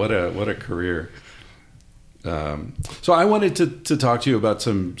yeah, what a career. So I wanted to talk to you about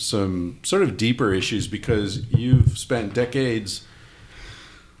some sort of deeper issues, because you've spent decades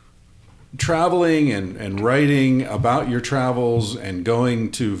traveling and writing about your travels and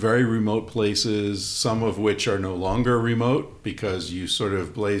going to very remote places, some of which are no longer remote because you sort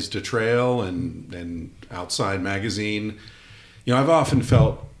of blazed a trail, and Outside Magazine. I've often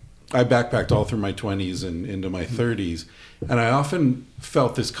felt, I backpacked all through my 20s and into my 30s, and I often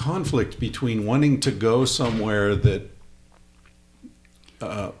felt this conflict between wanting to go somewhere that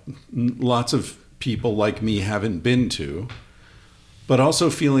lots of people like me haven't been to, but also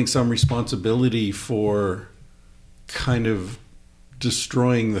feeling some responsibility for kind of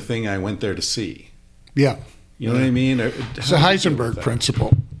destroying the thing I went there to see. Yeah. You know what I mean? It's the Heisenberg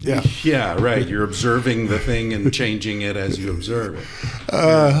principle. Yeah. Yeah, right. You're observing the thing and changing it as you observe it.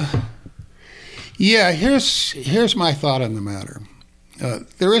 Yeah, here's my thought on the matter.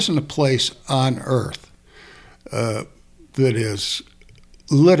 There isn't a place on Earth that is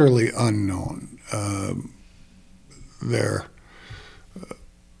literally unknown.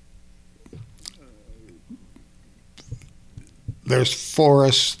 There's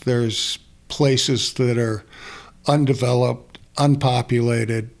forests, there's places that are undeveloped,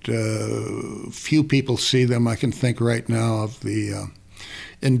 unpopulated. Few people see them. I can think right now of the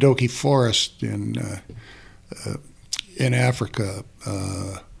Ndoki Forest in Africa.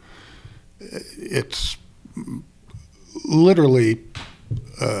 It's literally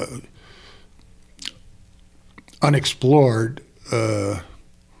unexplored,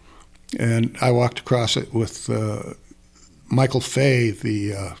 and I walked across it with Michael Fay,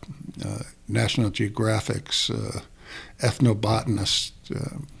 the National Geographic's ethnobotanist,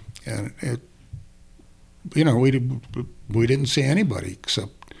 and we didn't see anybody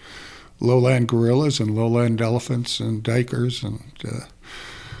except lowland gorillas and lowland elephants and duikers, and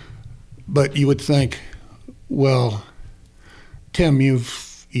but you would think, well, Tim,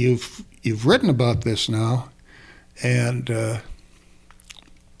 you've written about this now, and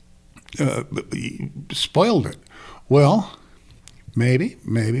you spoiled it. Well, maybe.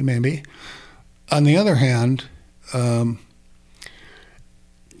 On the other hand,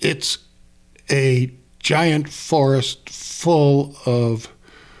 it's a giant forest full of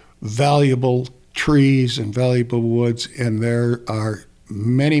valuable trees and valuable woods, and there are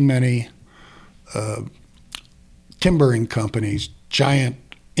many timbering companies, giant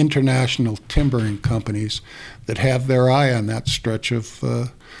international timbering companies that have their eye on that stretch of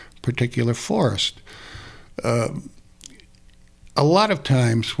particular forest. A lot of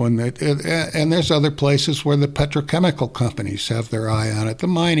times when and there's other places where the petrochemical companies have their eye on it, the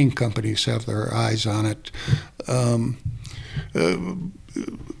mining companies have their eyes on it,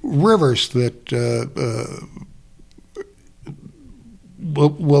 rivers that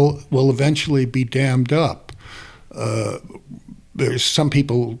will eventually be dammed up. There's some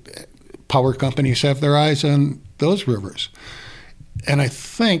people, power companies have their eyes on those rivers. And I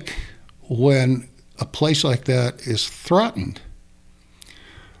think when a place like that is threatened,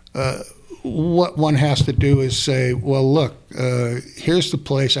 what one has to do is say, well, look, here's the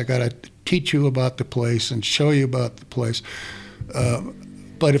place. I got to teach you about the place and show you about the place.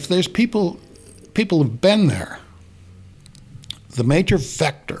 But if there's people have been there, the major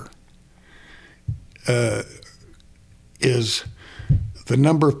vector is the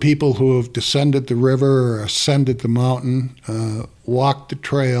number of people who have descended the river or ascended the mountain, walked the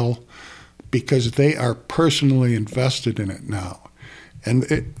trail, because they are personally invested in it now. And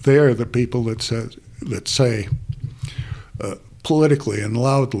they are the people that say politically and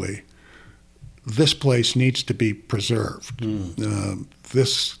loudly, this place needs to be preserved.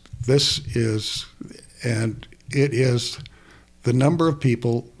 This is, and it is the number of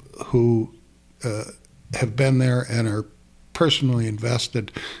people who have been there and are personally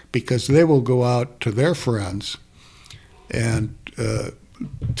invested, because they will go out to their friends and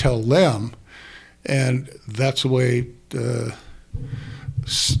tell them, and that's the way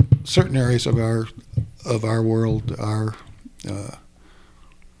certain areas of our world are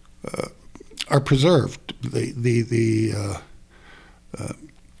preserved. The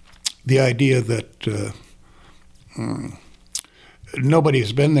idea that nobody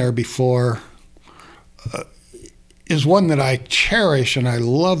has been there before is one that I cherish, and I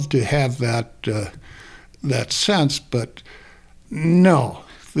love to have that sense. But no,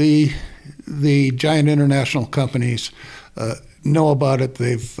 the giant international companies know about it.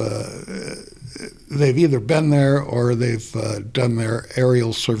 They've either been there or they've done their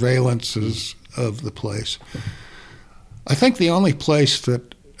aerial surveillances of the place. I think the only place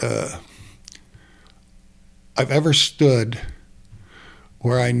that I've ever stood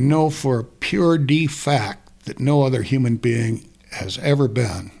where I know for a pure D fact that no other human being has ever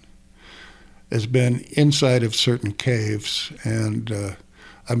been inside of certain caves, and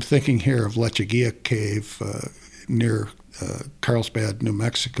I'm thinking here of Lechuguilla Cave near Carlsbad, New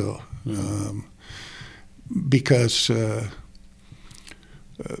Mexico, because the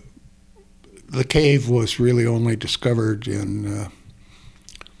cave was really only discovered in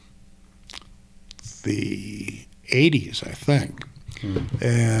the 80s, I think,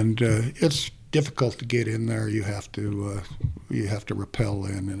 and it's difficult to get in there. You have to rappel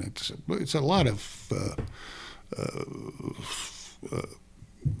in, and it's a lot of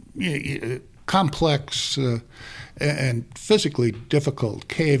complex and physically difficult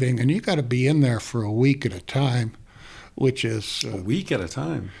caving, and you got to be in there for a week at a time. which is A week at a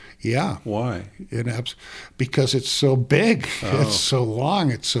time. yeah. Why? Because it's so big, Oh. it's so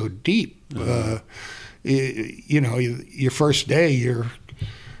long, it's so deep. Your first day,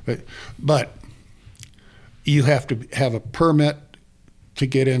 but you have to have a permit to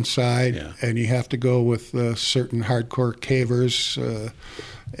get inside, Yeah. and you have to go with certain hardcore cavers.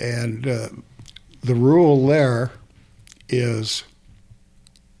 And the rule there is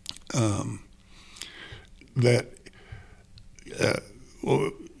that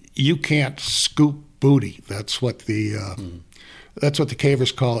you can't scoop booty. That's what the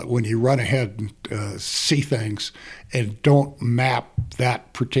cavers call it when you run ahead and see things and don't map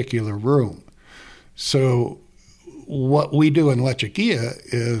that particular room. So what we do in Lechuguilla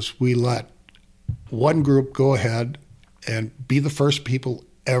is we let one group go ahead and be the first people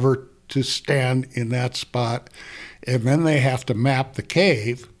ever to stand in that spot, and then they have to map the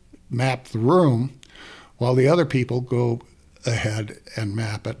cave, map the room, while the other people go ahead and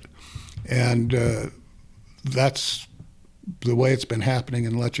map it. And that's the way it's been happening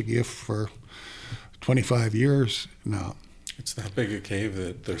in Lechuguilla for 25 years now. It's that big a cave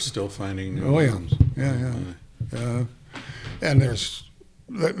that they're still finding new Oh, yeah. rooms. Yeah. And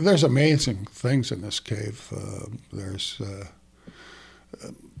there's amazing things in this cave. There's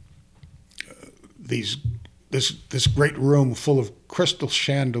this great room full of crystal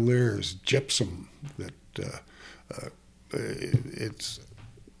chandeliers, gypsum. That it's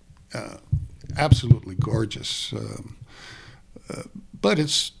absolutely gorgeous, but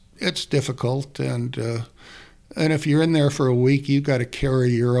it's difficult, and if you're in there for a week, you got to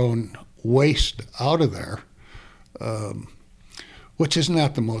carry your own waste out of there, which is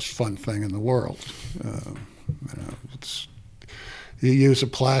not the most fun thing in the world. You use a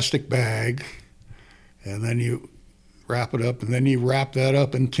plastic bag, and then you wrap it up, and then you wrap that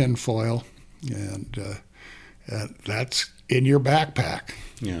up in tin foil, and that's in your backpack.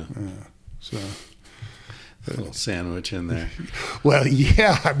 Yeah. So, A little sandwich in there. well,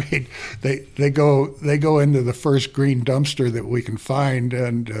 yeah, I mean, they go into the first green dumpster that we can find,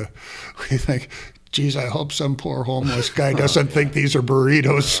 and we think, geez, I hope some poor homeless guy doesn't think these are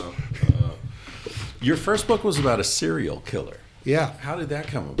burritos. Your first book was about a serial killer. Yeah. How did that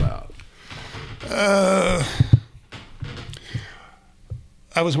come about?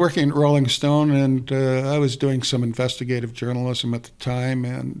 I was working at Rolling Stone, and I was doing some investigative journalism at the time,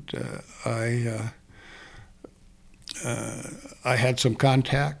 and I had some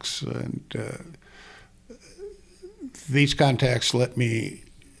contacts, and these contacts let me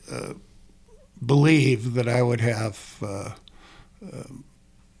believe that I would have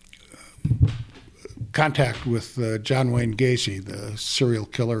contact with John Wayne Gacy, the serial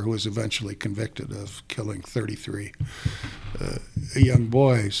killer who was eventually convicted of killing 33 young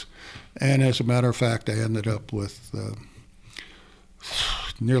boys. And as a matter of fact, I ended up with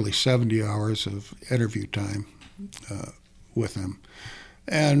nearly 70 hours of interview time with him.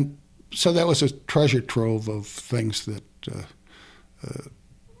 And so that was a treasure trove of things that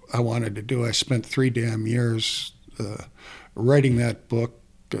I wanted to do. I spent 3 damn years writing that book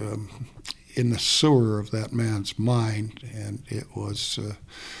in the sewer of that man's mind, and it was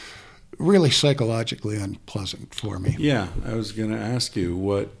really psychologically unpleasant for me. Yeah, I was going to ask you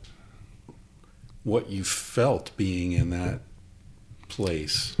what you felt being in that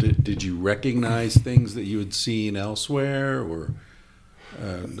place. Did you recognize things that you had seen elsewhere, or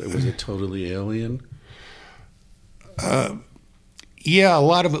was it totally alien? Yeah, a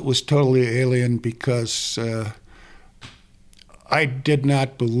lot of it was totally alien because I did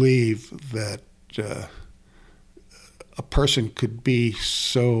not believe that a person could be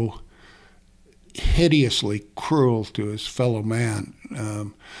so hideously cruel to his fellow man.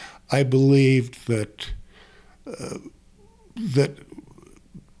 I believed that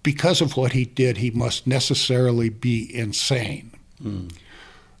because of what he did, he must necessarily be insane.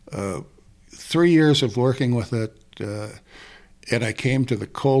 3 years of working with it, and I came to the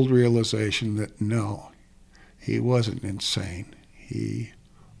cold realization that no, he wasn't insane. He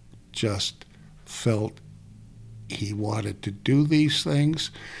just felt he wanted to do these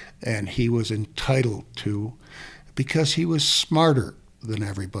things, and he was entitled to, because he was smarter than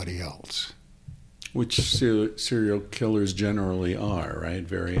everybody else. Which serial killers generally are, right?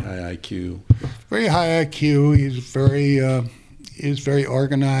 Very high IQ. Very high IQ. He's very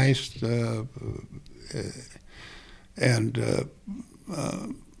organized,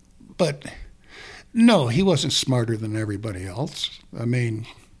 but no, he wasn't smarter than everybody else. I mean,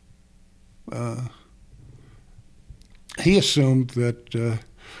 he assumed that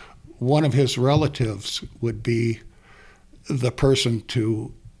one of his relatives would be the person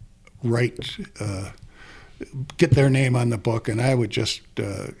to write get their name on the book, and I would just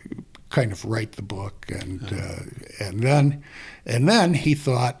kind of write the book, and then he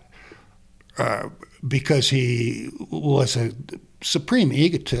thought, because he was a supreme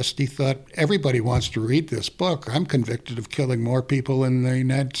egotist, he thought everybody wants to read this book. I'm convicted of killing more people in the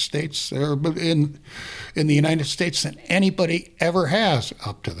United States, or in the United States, than anybody ever has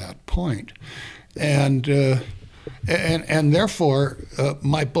up to that point, and therefore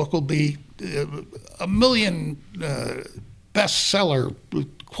my book will be a million bestseller,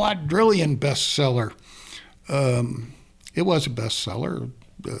 quadrillion bestseller. It was a bestseller,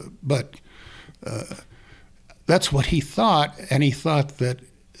 but that's what he thought, and he thought that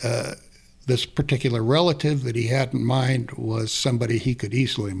this particular relative that he had in mind was somebody he could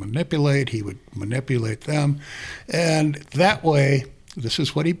easily manipulate. He would manipulate them, and that way, this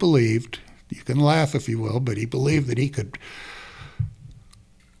is what he believed. You can laugh if you will, but he believed that he could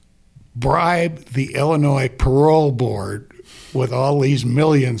bribe the Illinois Parole Board with all these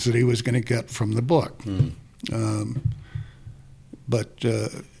millions that he was going to get from the book. But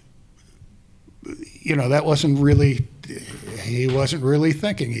that wasn't really, he wasn't really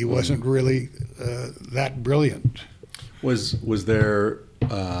thinking. He wasn't really that brilliant. Was there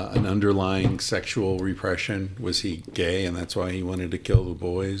an underlying sexual repression? Was he gay, and that's why he wanted to kill the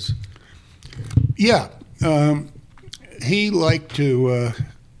boys? Yeah. He liked to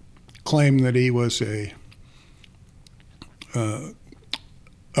claim that he was a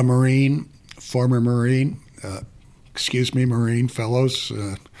Marine, former Marine. Excuse me, Marine fellows.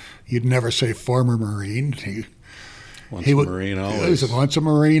 You'd never say former Marine. Once a Marine, always. He was once a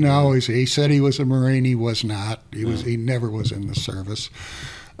Marine, always. He said he was a Marine. He was not. He never was in the service.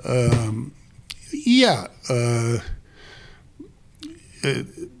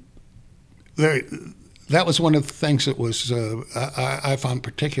 That was one of the things that was I found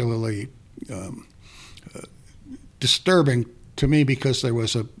particularly disturbing to me, because there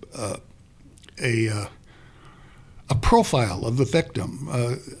was a profile of the victim.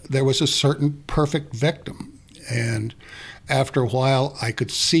 There was a certain perfect victim, and after a while, I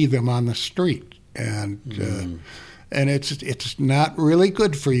could see them on the street, and it's not really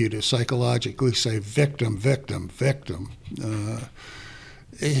good for you to psychologically say victim, victim, victim.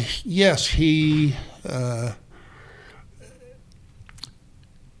 Yes, he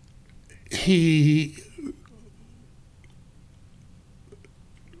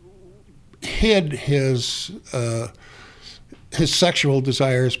hid his sexual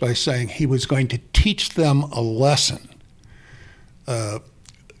desires by saying he was going to teach them a lesson,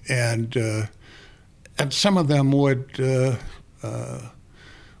 and some of them would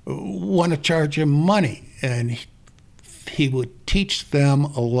want to charge him money, and he would teach them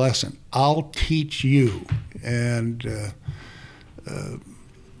a lesson. I'll teach you, and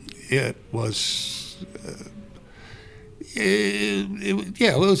it was. It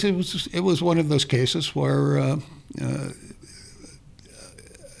was one of those cases where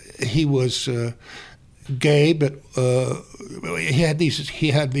he was gay, but he had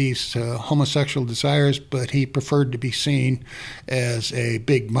these homosexual desires, but he preferred to be seen as a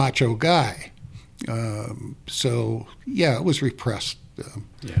big macho guy. So it was repressed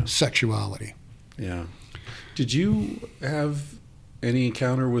sexuality. Yeah. Did you have any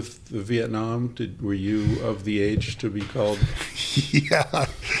encounter with the Vietnam? Were you of the age to be called? Yeah,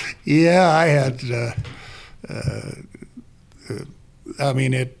 I had.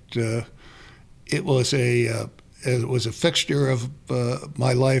 It was a fixture of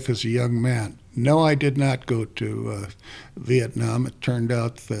my life as a young man. No, I did not go to Vietnam. It turned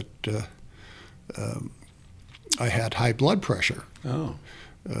out that I had high blood pressure. Oh.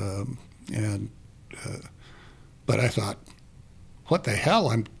 But I thought, what the hell?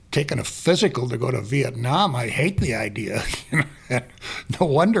 I'm taking a physical to go to Vietnam. I hate the idea. No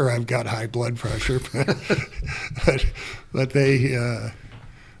wonder I've got high blood pressure. But they,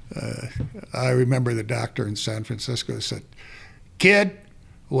 I remember the doctor in San Francisco said, "Kid,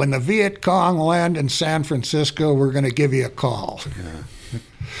 when the Viet Cong land in San Francisco, we're going to give you a call." Yeah.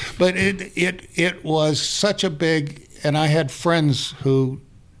 But it was such a big, and I had friends who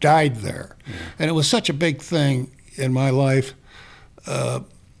died there, and it was such a big thing in my life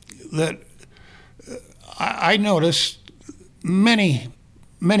that I noticed many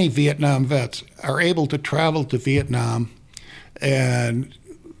Vietnam vets are able to travel to Vietnam and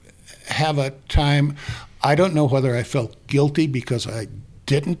have a time. I don't know whether I felt guilty because I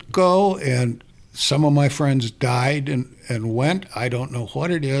didn't go and some of my friends died and went. I don't know what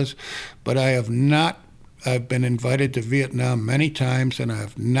it is, but I've been invited to Vietnam many times and I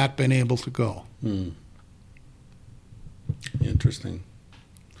have not been able to go. Interesting.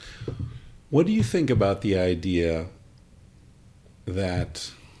 What do you think about the idea that,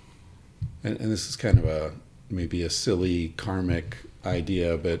 and this is kind of maybe a silly karmic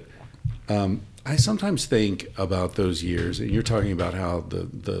idea, but I sometimes think about those years, and you're talking about how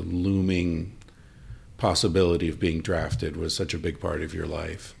the looming possibility of being drafted was such a big part of your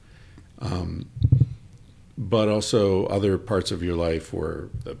life. But also other parts of your life were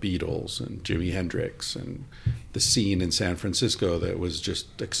the Beatles and Jimi Hendrix and the scene in San Francisco that was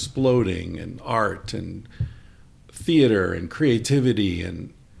just exploding, and art and theater and creativity.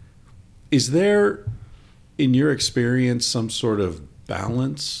 And is there, in your experience, some sort of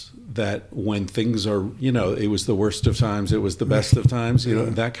balance that when things are, it was the worst of times, it was the best of times,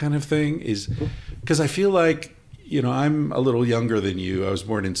 that kind of thing? Is because I feel like, I'm a little younger than you. I was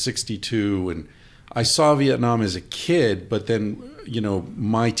born in 1962, and I saw Vietnam as a kid, but then,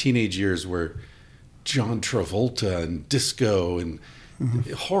 my teenage years were John Travolta and disco and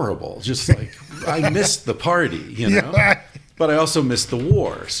horrible. Just like, I missed the party, but I also missed the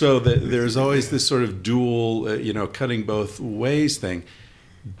war. So there's always this sort of dual, cutting both ways thing.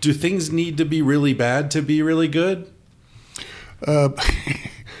 Do things need to be really bad to be really good?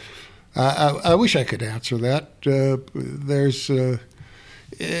 I wish I could answer that.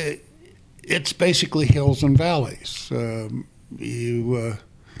 It's basically hills and valleys. And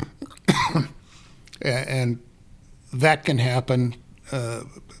that can happen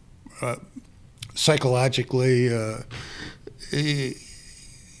psychologically. You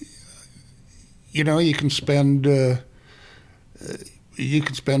can spend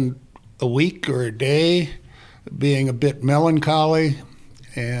a week or a day being a bit melancholy,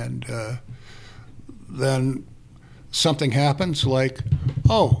 and then something happens like,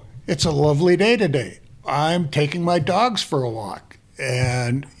 oh, it's a lovely day today. I'm taking my dogs for a walk.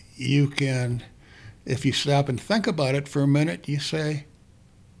 And you can, if you stop and think about it for a minute, you say,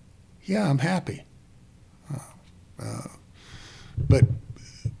 yeah, I'm happy. But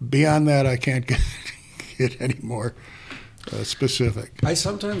beyond that, I can't get any more specific. I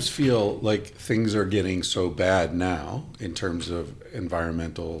sometimes feel like things are getting so bad now in terms of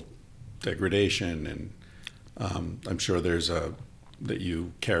environmental degradation, and I'm sure that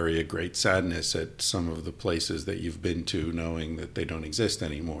you carry a great sadness at some of the places that you've been to, knowing that they don't exist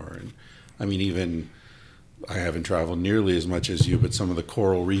anymore. And I mean, even I haven't traveled nearly as much as you, but some of the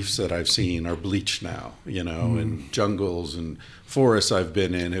coral reefs that I've seen are bleached now, and jungles and forests I've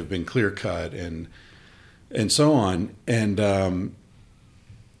been in have been clear cut and so on. And,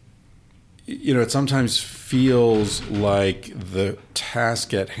 it sometimes feels like the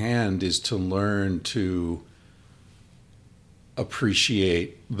task at hand is to learn to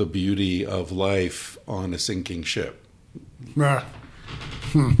appreciate the beauty of life on a sinking ship. Well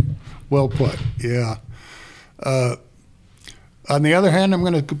put. Yeah. On the other hand, I'm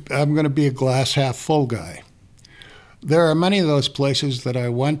going to be a glass half full guy. There are many of those places that I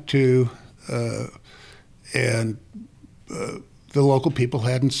went to, and the local people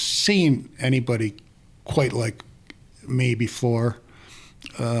hadn't seen anybody quite like me before,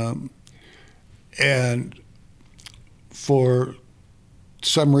 and for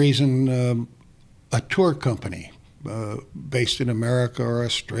some reason, a tour company based in America or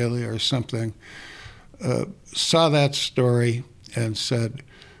Australia or something saw that story and said,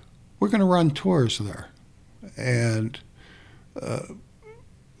 we're going to run tours there. And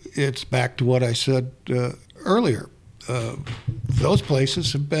it's back to what I said earlier. Those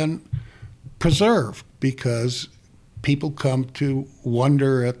places have been preserved because people come to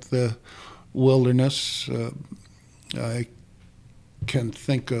wonder at the wilderness. I can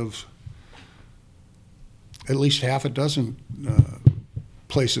think of at least half a dozen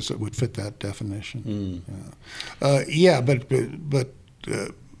places that would fit that definition. But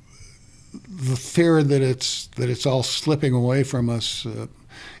the fear that it's all slipping away from us.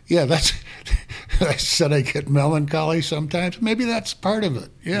 That's. I said I get melancholy sometimes. Maybe that's part of it.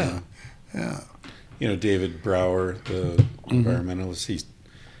 Yeah. David Brower, the environmentalist,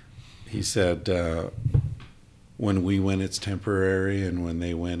 he said, when we win, it's temporary, and when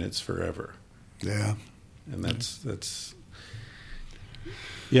they win, it's forever. Yeah. And that's.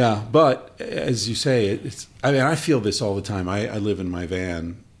 Yeah, but as you say, I feel this all the time. I live in my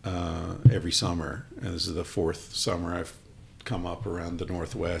van every summer, and this is the fourth summer I've come up around the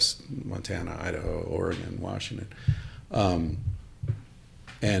Northwest, Montana, Idaho, Oregon, Washington. And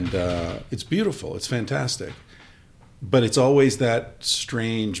it's beautiful. It's fantastic. But it's always that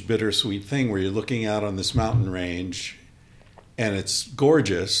strange, bittersweet thing where you're looking out on this mountain range, and it's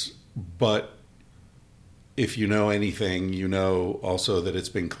gorgeous, but if you know anything, you know also that it's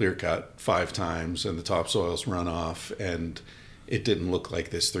been clear-cut 5 times, and the topsoil's run off, and it didn't look like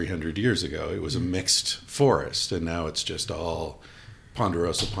this 300 years ago. It was a mixed forest, and now it's just all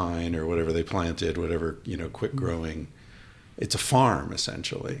ponderosa pine or whatever they planted, whatever, quick growing. It's a farm,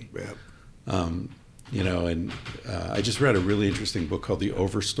 essentially. Yeah. And I just read a really interesting book called The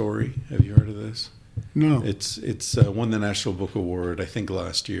Overstory. Have you heard of this? No. It's won the National Book Award, I think,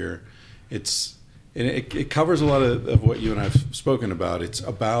 last year. It covers a lot of what you and I've spoken about.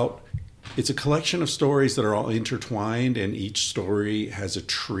 It's a collection of stories that are all intertwined, and each story has a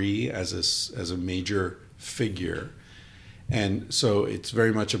tree as a major figure. And so it's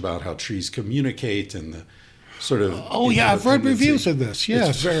very much about how trees communicate and the sort of... Oh, yeah, I've read reviews of this, yes.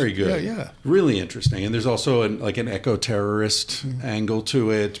 It's very good. Yeah. Really interesting. And there's also an eco-terrorist angle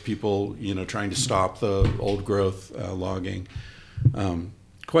to it, people, trying to stop the old growth logging.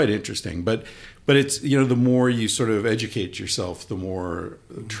 Quite interesting. But it's, the more you sort of educate yourself, the more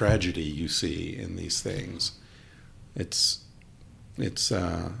tragedy you see in these things. It's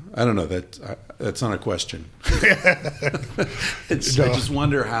I don't know, that's not a question. I just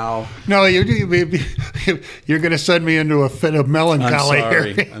wonder how. No, you're going to send me into a fit of melancholy.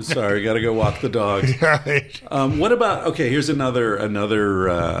 I'm sorry. Got to go walk the dogs. Right. What about? Okay, here's another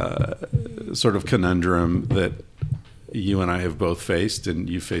sort of conundrum that you and I have both faced, and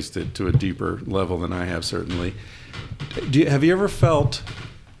you faced it to a deeper level than I have, certainly. Have you ever felt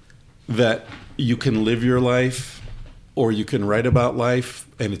that you can live your life or you can write about life,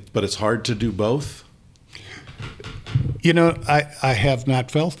 but it's hard to do both? I have not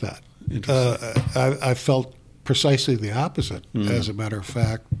felt that. I felt precisely the opposite, as a matter of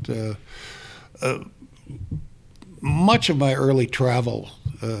fact. Much of my early travel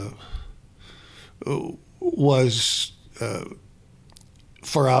was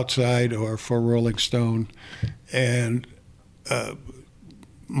for Outside or for Rolling Stone, and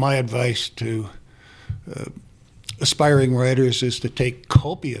my advice to aspiring writers is to take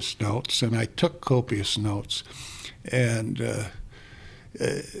copious notes, and I took copious notes, and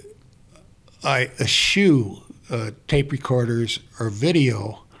I eschew tape recorders or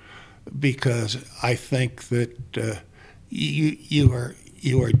video because I think that you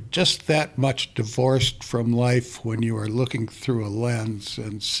are just that much divorced from life when you are looking through a lens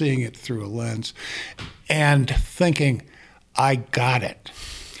and seeing it through a lens and thinking, I got it.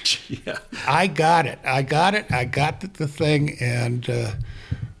 Yeah. I got it. I got the thing. And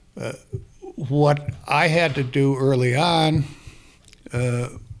what I had to do early on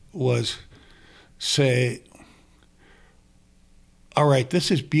was say, all right,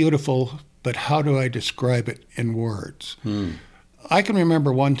 this is beautiful, but how do I describe it in words? I can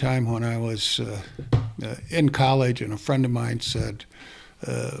remember one time when I was in college and a friend of mine said,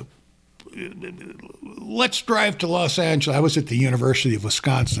 let's drive to Los Angeles. I was at the University of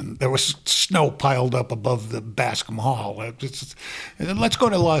Wisconsin. There was snow piled up above the Bascom Hall. Let's go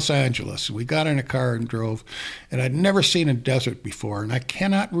to Los Angeles. We got in a car and drove, and I'd never seen a desert before, and I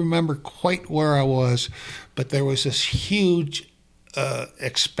cannot remember quite where I was, but there was this huge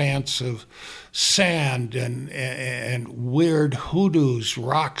expanse of sand and weird hoodoos,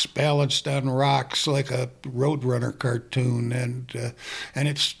 rocks balanced on rocks like a Roadrunner cartoon, and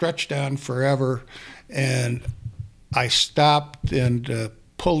it stretched on forever. And I stopped and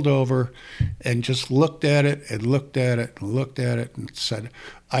pulled over and just looked at it and looked at it and looked at it and said,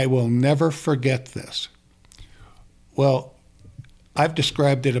 I will never forget this. Well, I've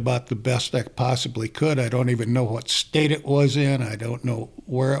described it about the best I possibly could. I don't even know what state it was in. I don't know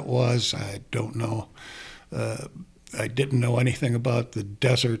where it was. I don't know. I didn't know anything about the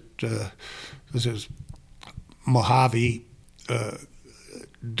desert. This is Mojave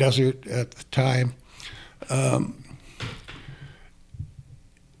Desert at the time.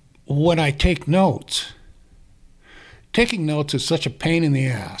 When I take notes, taking notes is such a pain in the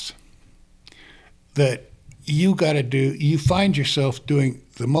ass that you find yourself doing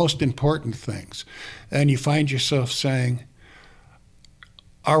the most important things, and you find yourself saying,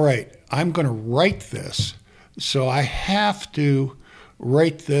 all right, I'm going to write this, so I have to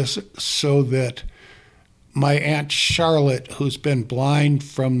write this so that my Aunt Charlotte, who's been blind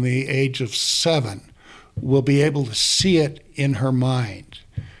from the age of 7, will be able to see it in her mind.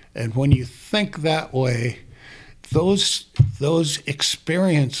 And when you think that way, those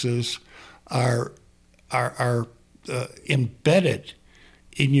experiences are embedded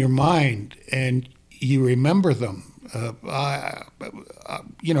in your mind, and you remember them. I've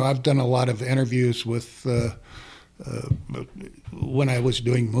done a lot of interviews with when I was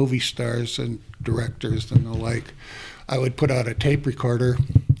doing movie stars and directors and the like. I would put out a tape recorder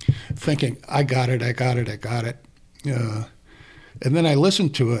thinking, I got it. And then I listen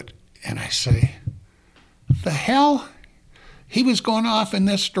to it and I say, the hell? he was going off in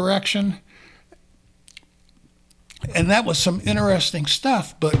this direction. And that was some interesting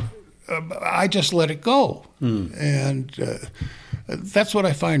stuff, but I just let it go. And that's what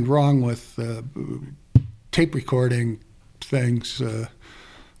I find wrong with tape recording things.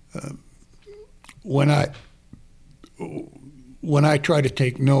 When I try to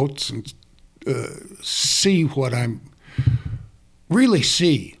take notes and see what I'm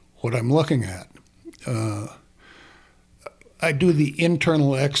looking at, I do the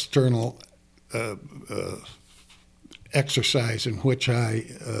internal external exercise in which I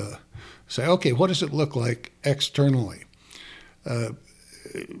say, okay, what does it look like externally?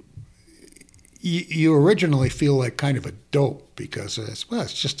 You originally feel like kind of a dope because it's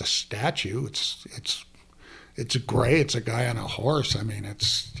just a statue. It's gray. It's a guy on a horse. I mean,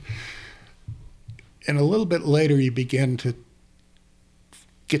 and a little bit later you begin to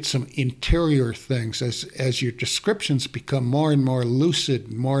get some interior things as your descriptions become more and more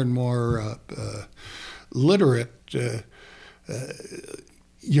lucid, more and more literate.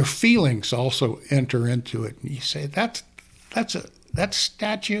 Your feelings also enter into it, and you say that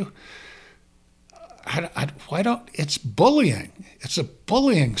statue. Why don't it's bullying? It's a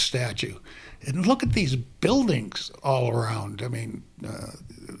bullying statue, and look at these buildings all around. I mean,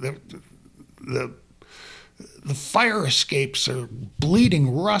 the fire escapes are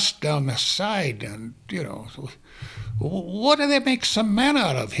bleeding rust down the side, and what do they make cement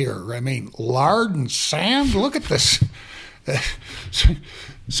out of here? I mean, lard and sand. Look at this.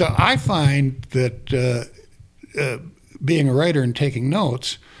 So I find that being a writer and taking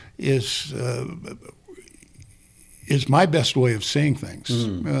notes is my best way of seeing things.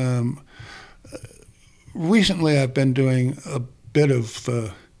 Recently, I've been doing a bit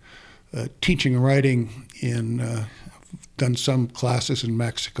of teaching and writing I've done some classes in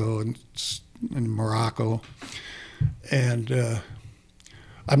Mexico and in Morocco, and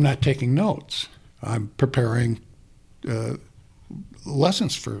I'm not taking notes. I'm preparing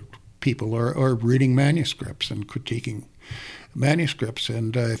lessons for people or reading manuscripts and critiquing manuscripts,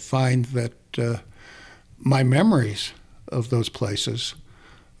 and I find that my memories of those places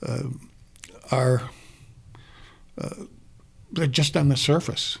are they're just on the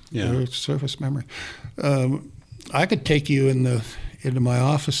surface. Yeah. They're surface memory. I could take you into my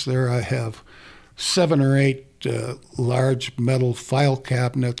office there. I have 7 or 8 large metal file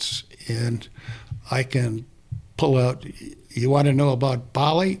cabinets, and I can pull out. You want to know about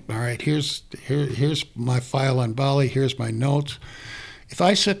Bali? All right, here's my file on Bali. Here's my notes. If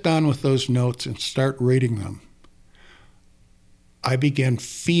I sit down with those notes and start reading them, I begin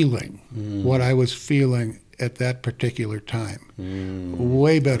feeling what I was feeling at that particular time.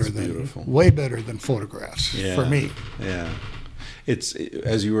 Way better than photographs for me. Yeah. It's,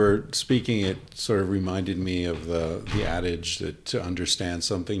 as you were speaking, it sort of reminded me of the adage that to understand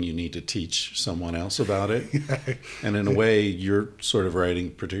something, you need to teach someone else about it. And in a way, your sort of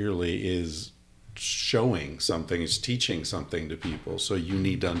writing particularly is showing something, is teaching something to people. So you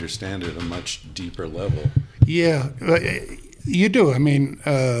need to understand it at a much deeper level. Yeah, you do. I mean,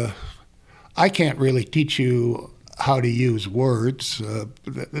 I can't really teach you how to use words.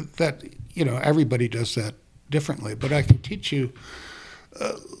 That everybody does that differently, but I can teach you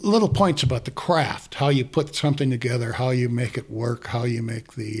little points about the craft, how you put something together, how you make it work, how you make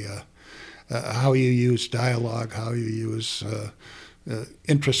how you use dialogue, how you use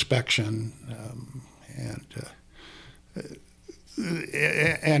introspection, and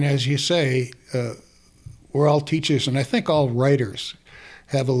as you say, we're all teachers, and I think all writers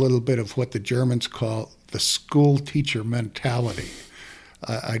have a little bit of what the Germans call the school teacher mentality.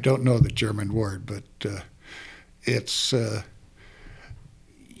 I don't know the German word, but it's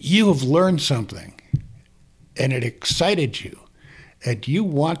you have learned something and it excited you, and you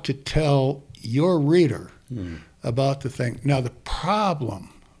want to tell your reader about the thing. Now, the problem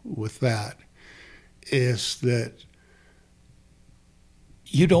with that is that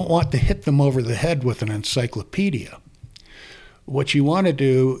you don't want to hit them over the head with an encyclopedia. What you want to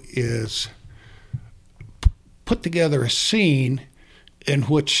do is put together a scene in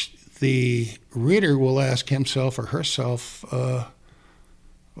which the reader will ask himself or herself, I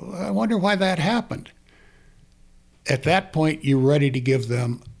wonder why that happened. At that point, you're ready to give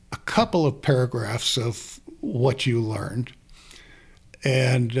them a couple of paragraphs of what you learned.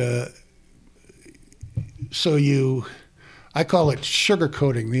 And I call it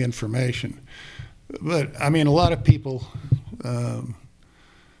sugarcoating the information. But, I mean, a lot of people,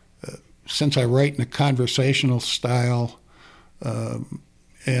 since I write in a conversational style,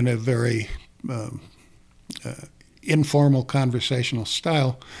 in a very informal conversational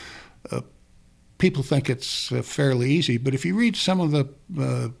style, people think it's fairly easy, but if you read some of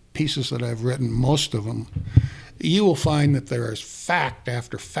the pieces that I've written, most of them, you will find that there is fact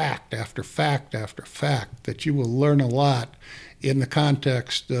after fact after fact after fact, that you will learn a lot in the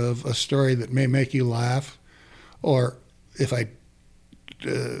context of a story that may make you laugh, or if I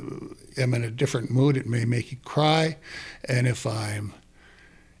am in a different mood, it may make you cry, and if I'm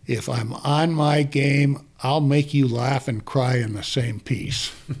on my game, I'll make you laugh and cry in the same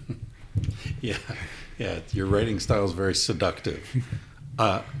piece. Yeah, your writing style is very seductive.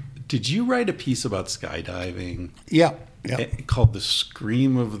 Did you write a piece about skydiving? Yeah. Called The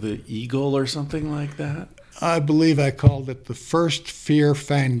Scream of the Eagle or something like that? I believe I called it The First Fear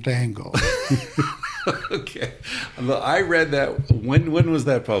Fandango. Okay. I read that. When was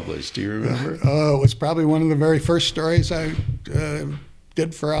that published? Do you remember? It was probably one of the very first stories I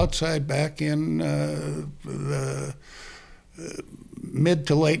did for Outside back in the mid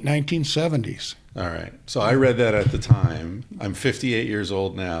to late 1970s. All right. So I read that at the time. I'm 58 years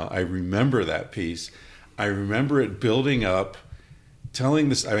old now. I remember that piece. I remember it building up, telling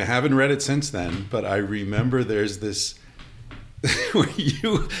this. I haven't read it since then, but I remember there's this where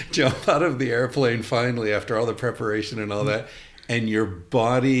you jump out of the airplane finally after all the preparation and all that, and your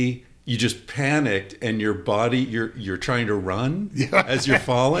body, you just panicked, and your body, you're trying to run as you're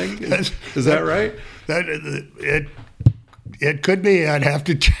falling. Is that right? It could be. I'd have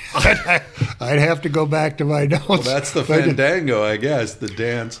to go back to my notes. Well, that's the fandango, I guess, the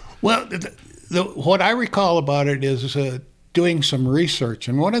dance. Well, what I recall about it is doing some research,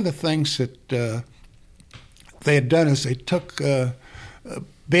 and one of the things that they had done is they took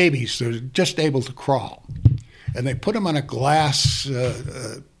babies that are just able to crawl, and they put them on a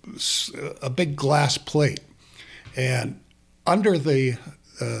big glass plate, and under the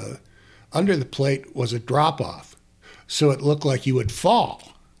plate was a drop-off. So it looked like you would fall,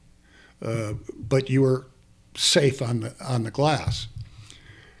 but you were safe on the glass.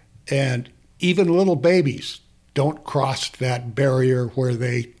 And even little babies don't cross that barrier where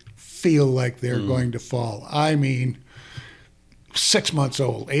they feel like they're going to fall. I mean, 6 months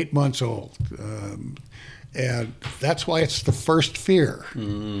old, 8 months old. And that's why it's the first fear.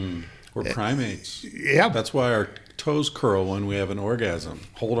 We're primates. Yeah. That's why our toes curl when we have an orgasm.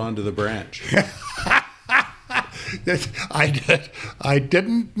 Hold on to the branch. I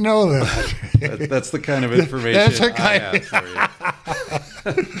didn't know that. That's the kind of information I have for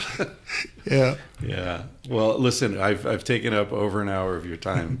you. Yeah. Well, listen, I've taken up over an hour of your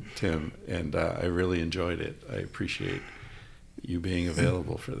time, Tim, and I really enjoyed it. I appreciate you being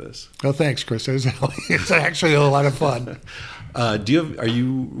available for this. Well, thanks, Chris. It's actually a lot of fun. Are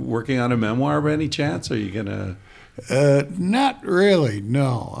you working on a memoir by any chance? Are you gonna? Not really.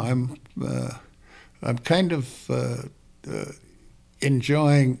 No, I'm kind of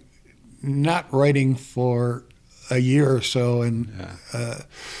enjoying not writing for a year or so, and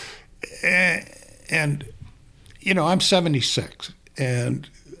you know, I'm 76, and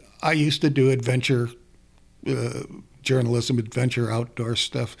I used to do adventure journalism, adventure outdoor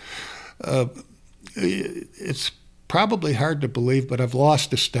stuff. It's probably hard to believe, but I've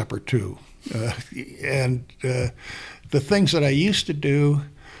lost a step or two, and the things that I used to do,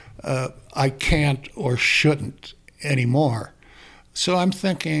 I can't or shouldn't anymore. So I'm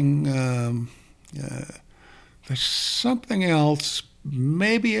thinking there's something else,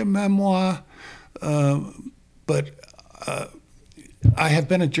 maybe a memoir, but I have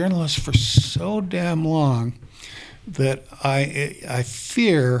been a journalist for so damn long that I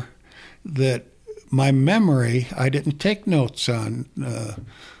fear that my memory, I didn't take notes on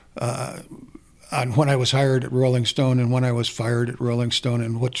when I was hired at Rolling Stone and when I was fired at Rolling Stone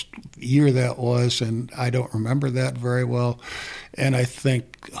and which year that was, and I don't remember that very well. And I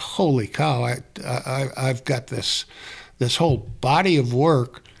think, holy cow, I've got this whole body of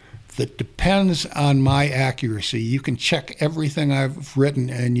work that depends on my accuracy. You can check everything I've written,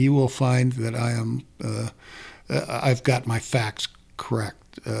 and you will find that I've got my facts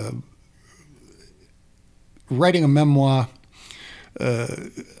correct. Writing a memoir,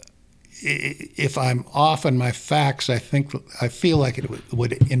 if I'm off on my facts, I feel like it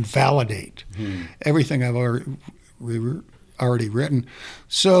would invalidate everything I've already written.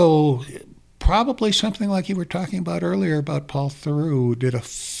 So probably something like you were talking about earlier about Paul Theroux, who did a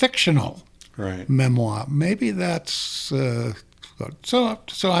fictional memoir. Maybe that's so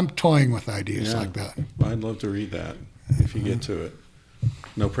I'm toying with ideas like that. I'd love to read that if you get to it.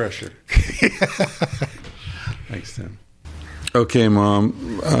 No pressure. Thanks, Tim. Okay,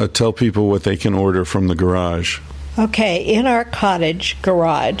 Mom, tell people what they can order from the garage. Okay, in our cottage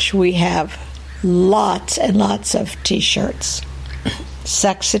garage, we have lots and lots of T-shirts.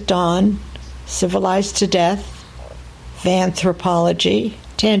 Sex at Dawn, Civilized to Death, Vanthropology,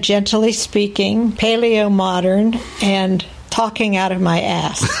 Tangentially Speaking, Paleo-Modern, and Talking Out of My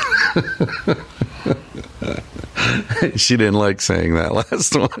Ass. She didn't like saying that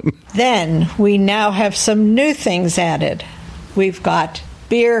last one. Then we now have some new things added. We've got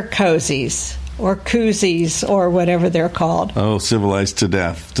beer cozies, or koozies, or whatever they're called. Oh, Civilized to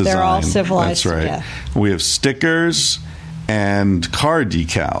Death design. They're all civilized That's right. to death. We have stickers and car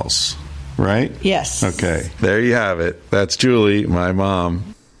decals, right? Yes. Okay, there you have it. That's Julie, my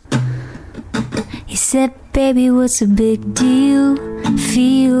mom. He said, baby, what's a big deal?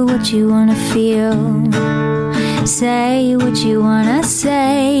 Feel what you wanna feel. Say what you wanna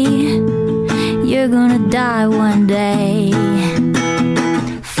say. You're gonna die one day.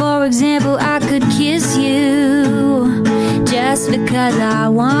 For example, I could kiss you just because I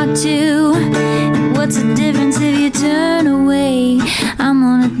want to. What's the difference if you turn away? I'm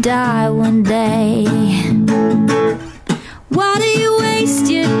gonna die one day. Why do you waste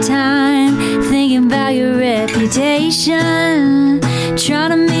your time thinking about your reputation? Trying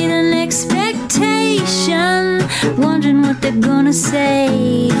to meet an expectation, wondering what they're gonna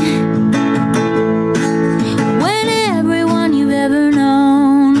say. When everyone you've ever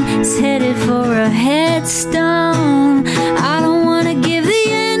known is headed for a headstone. I don't wanna give the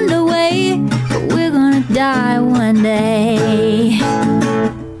end away, but we're gonna die one day.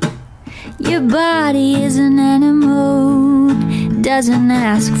 Your body is an animal, doesn't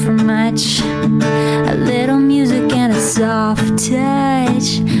ask for much. A little music and a soft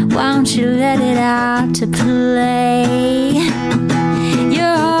touch. Why don't you let it out to play?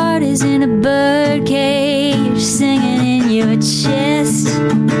 Your heart is in a bird cage, singing in your chest.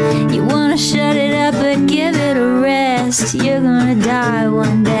 You wanna shut it up but give it a rest. You're gonna die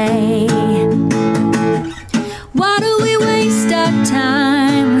one day. Why do we waste our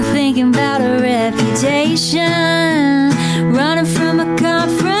time thinking about a reputation? Running from a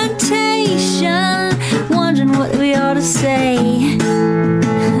confrontation, wondering what we ought to say.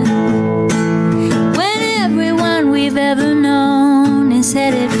 When everyone we've ever known is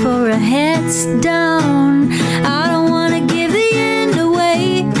headed for a headstone. I don't want to give the end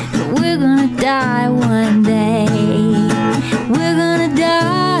away, but we're gonna die one day. We're gonna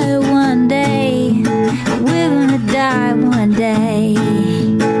die one day. We're gonna die one day.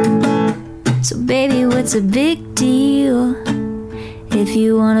 So baby, what's a big deal? If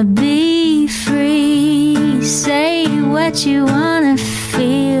you wanna be free, say what you wanna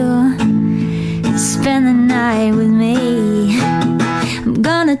feel. Spend the night with me. I'm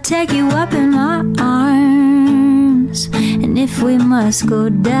gonna take you up in my arms. And if we must go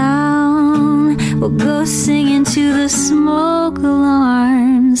down, we'll go singing to the smoke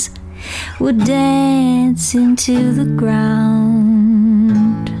alarms. We'll dance into the ground.